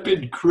you type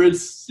in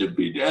Chris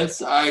Simning,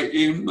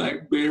 S-I-M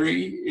like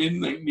Mary, N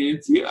like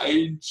Nancy,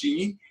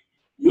 I-N-G,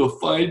 you'll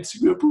find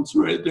Scribbles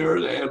right there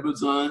on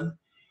Amazon.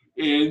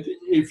 And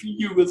if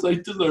you would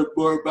like to learn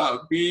more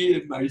about me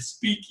and my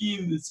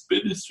speaking, this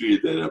ministry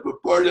that I'm a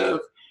part of,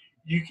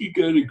 you can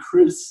go to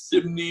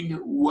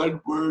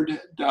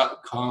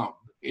chrissimningoneword.com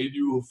and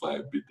you will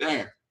find me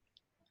there.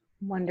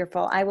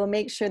 Wonderful. I will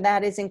make sure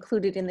that is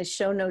included in the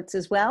show notes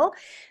as well,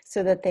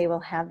 so that they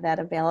will have that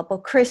available.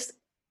 Chris,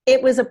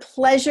 it was a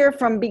pleasure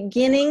from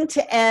beginning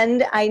to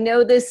end. I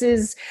know this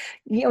is,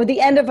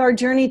 the end of our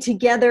journey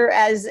together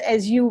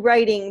as you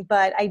writing,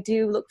 but I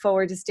do look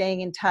forward to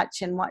staying in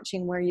touch and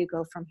watching where you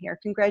go from here.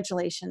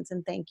 Congratulations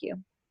and thank you.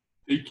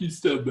 Thank you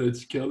so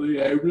much,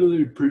 Kelly. I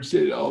really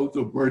appreciate all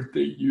the work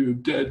that you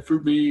have done for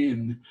me,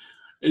 and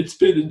it's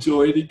been a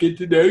joy to get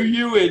to know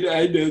you, and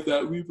I know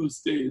that we will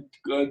stay in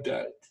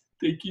contact.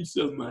 Thank you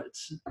so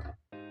much.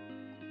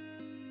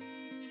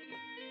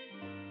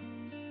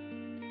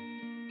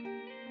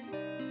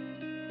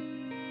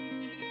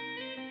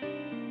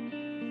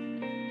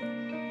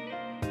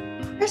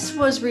 Chris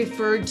was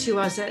referred to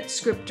us at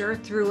Scriptor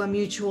through a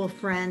mutual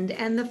friend,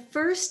 and the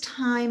first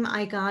time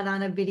I got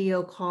on a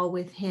video call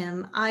with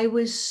him, I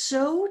was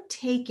so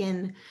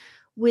taken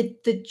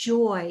with the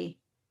joy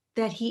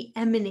that he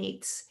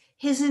emanates.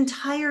 His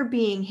entire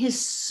being,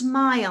 his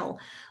smile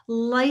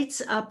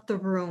lights up the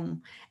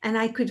room, and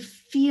I could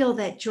feel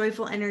that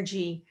joyful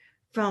energy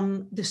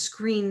from the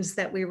screens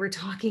that we were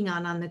talking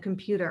on the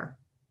computer.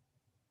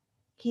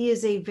 He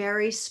is a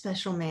very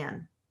special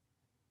man,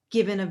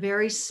 given a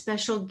very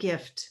special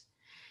gift.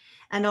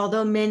 And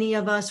although many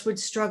of us would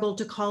struggle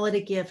to call it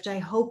a gift, I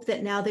hope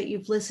that now that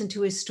you've listened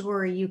to his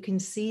story, you can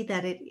see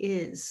that it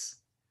is.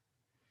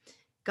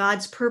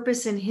 God's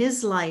purpose in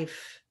his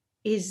life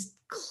is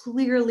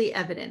clearly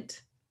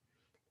evident,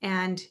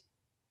 and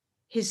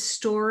his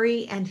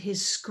story and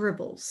his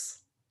scribbles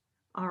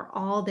are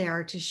all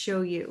there to show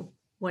you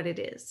what it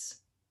is.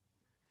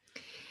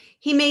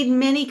 He made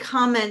many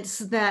comments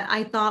that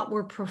I thought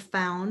were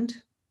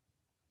profound.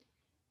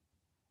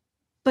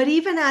 But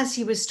even as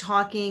he was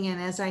talking and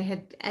as I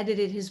had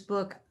edited his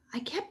book, I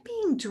kept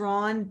being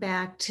drawn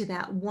back to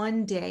that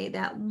one day,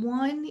 that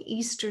one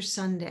Easter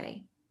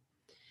Sunday,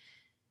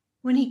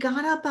 when he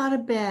got up out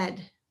of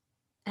bed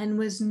and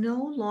was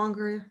no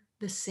longer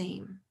the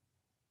same.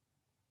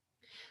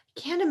 I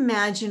can't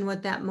imagine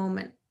what that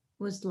moment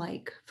was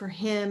like for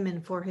him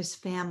and for his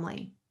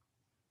family.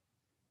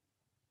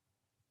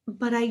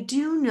 But I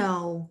do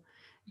know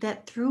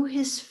that through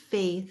his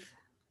faith,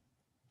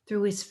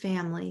 through his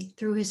family,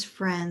 through his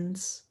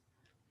friends,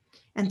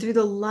 and through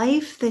the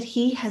life that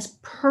he has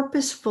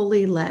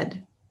purposefully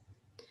led,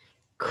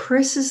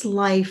 Chris's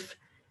life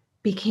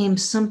became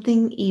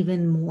something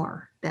even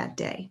more that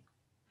day.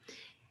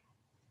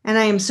 And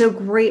I am so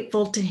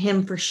grateful to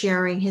him for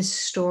sharing his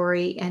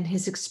story and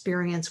his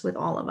experience with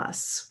all of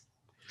us.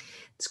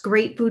 It's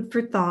great food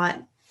for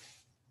thought,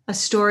 a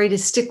story to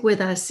stick with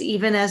us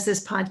even as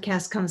this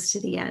podcast comes to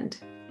the end.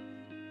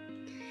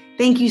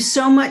 Thank you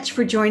so much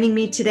for joining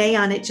me today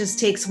on It Just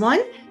Takes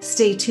One.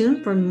 Stay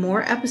tuned for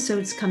more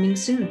episodes coming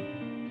soon.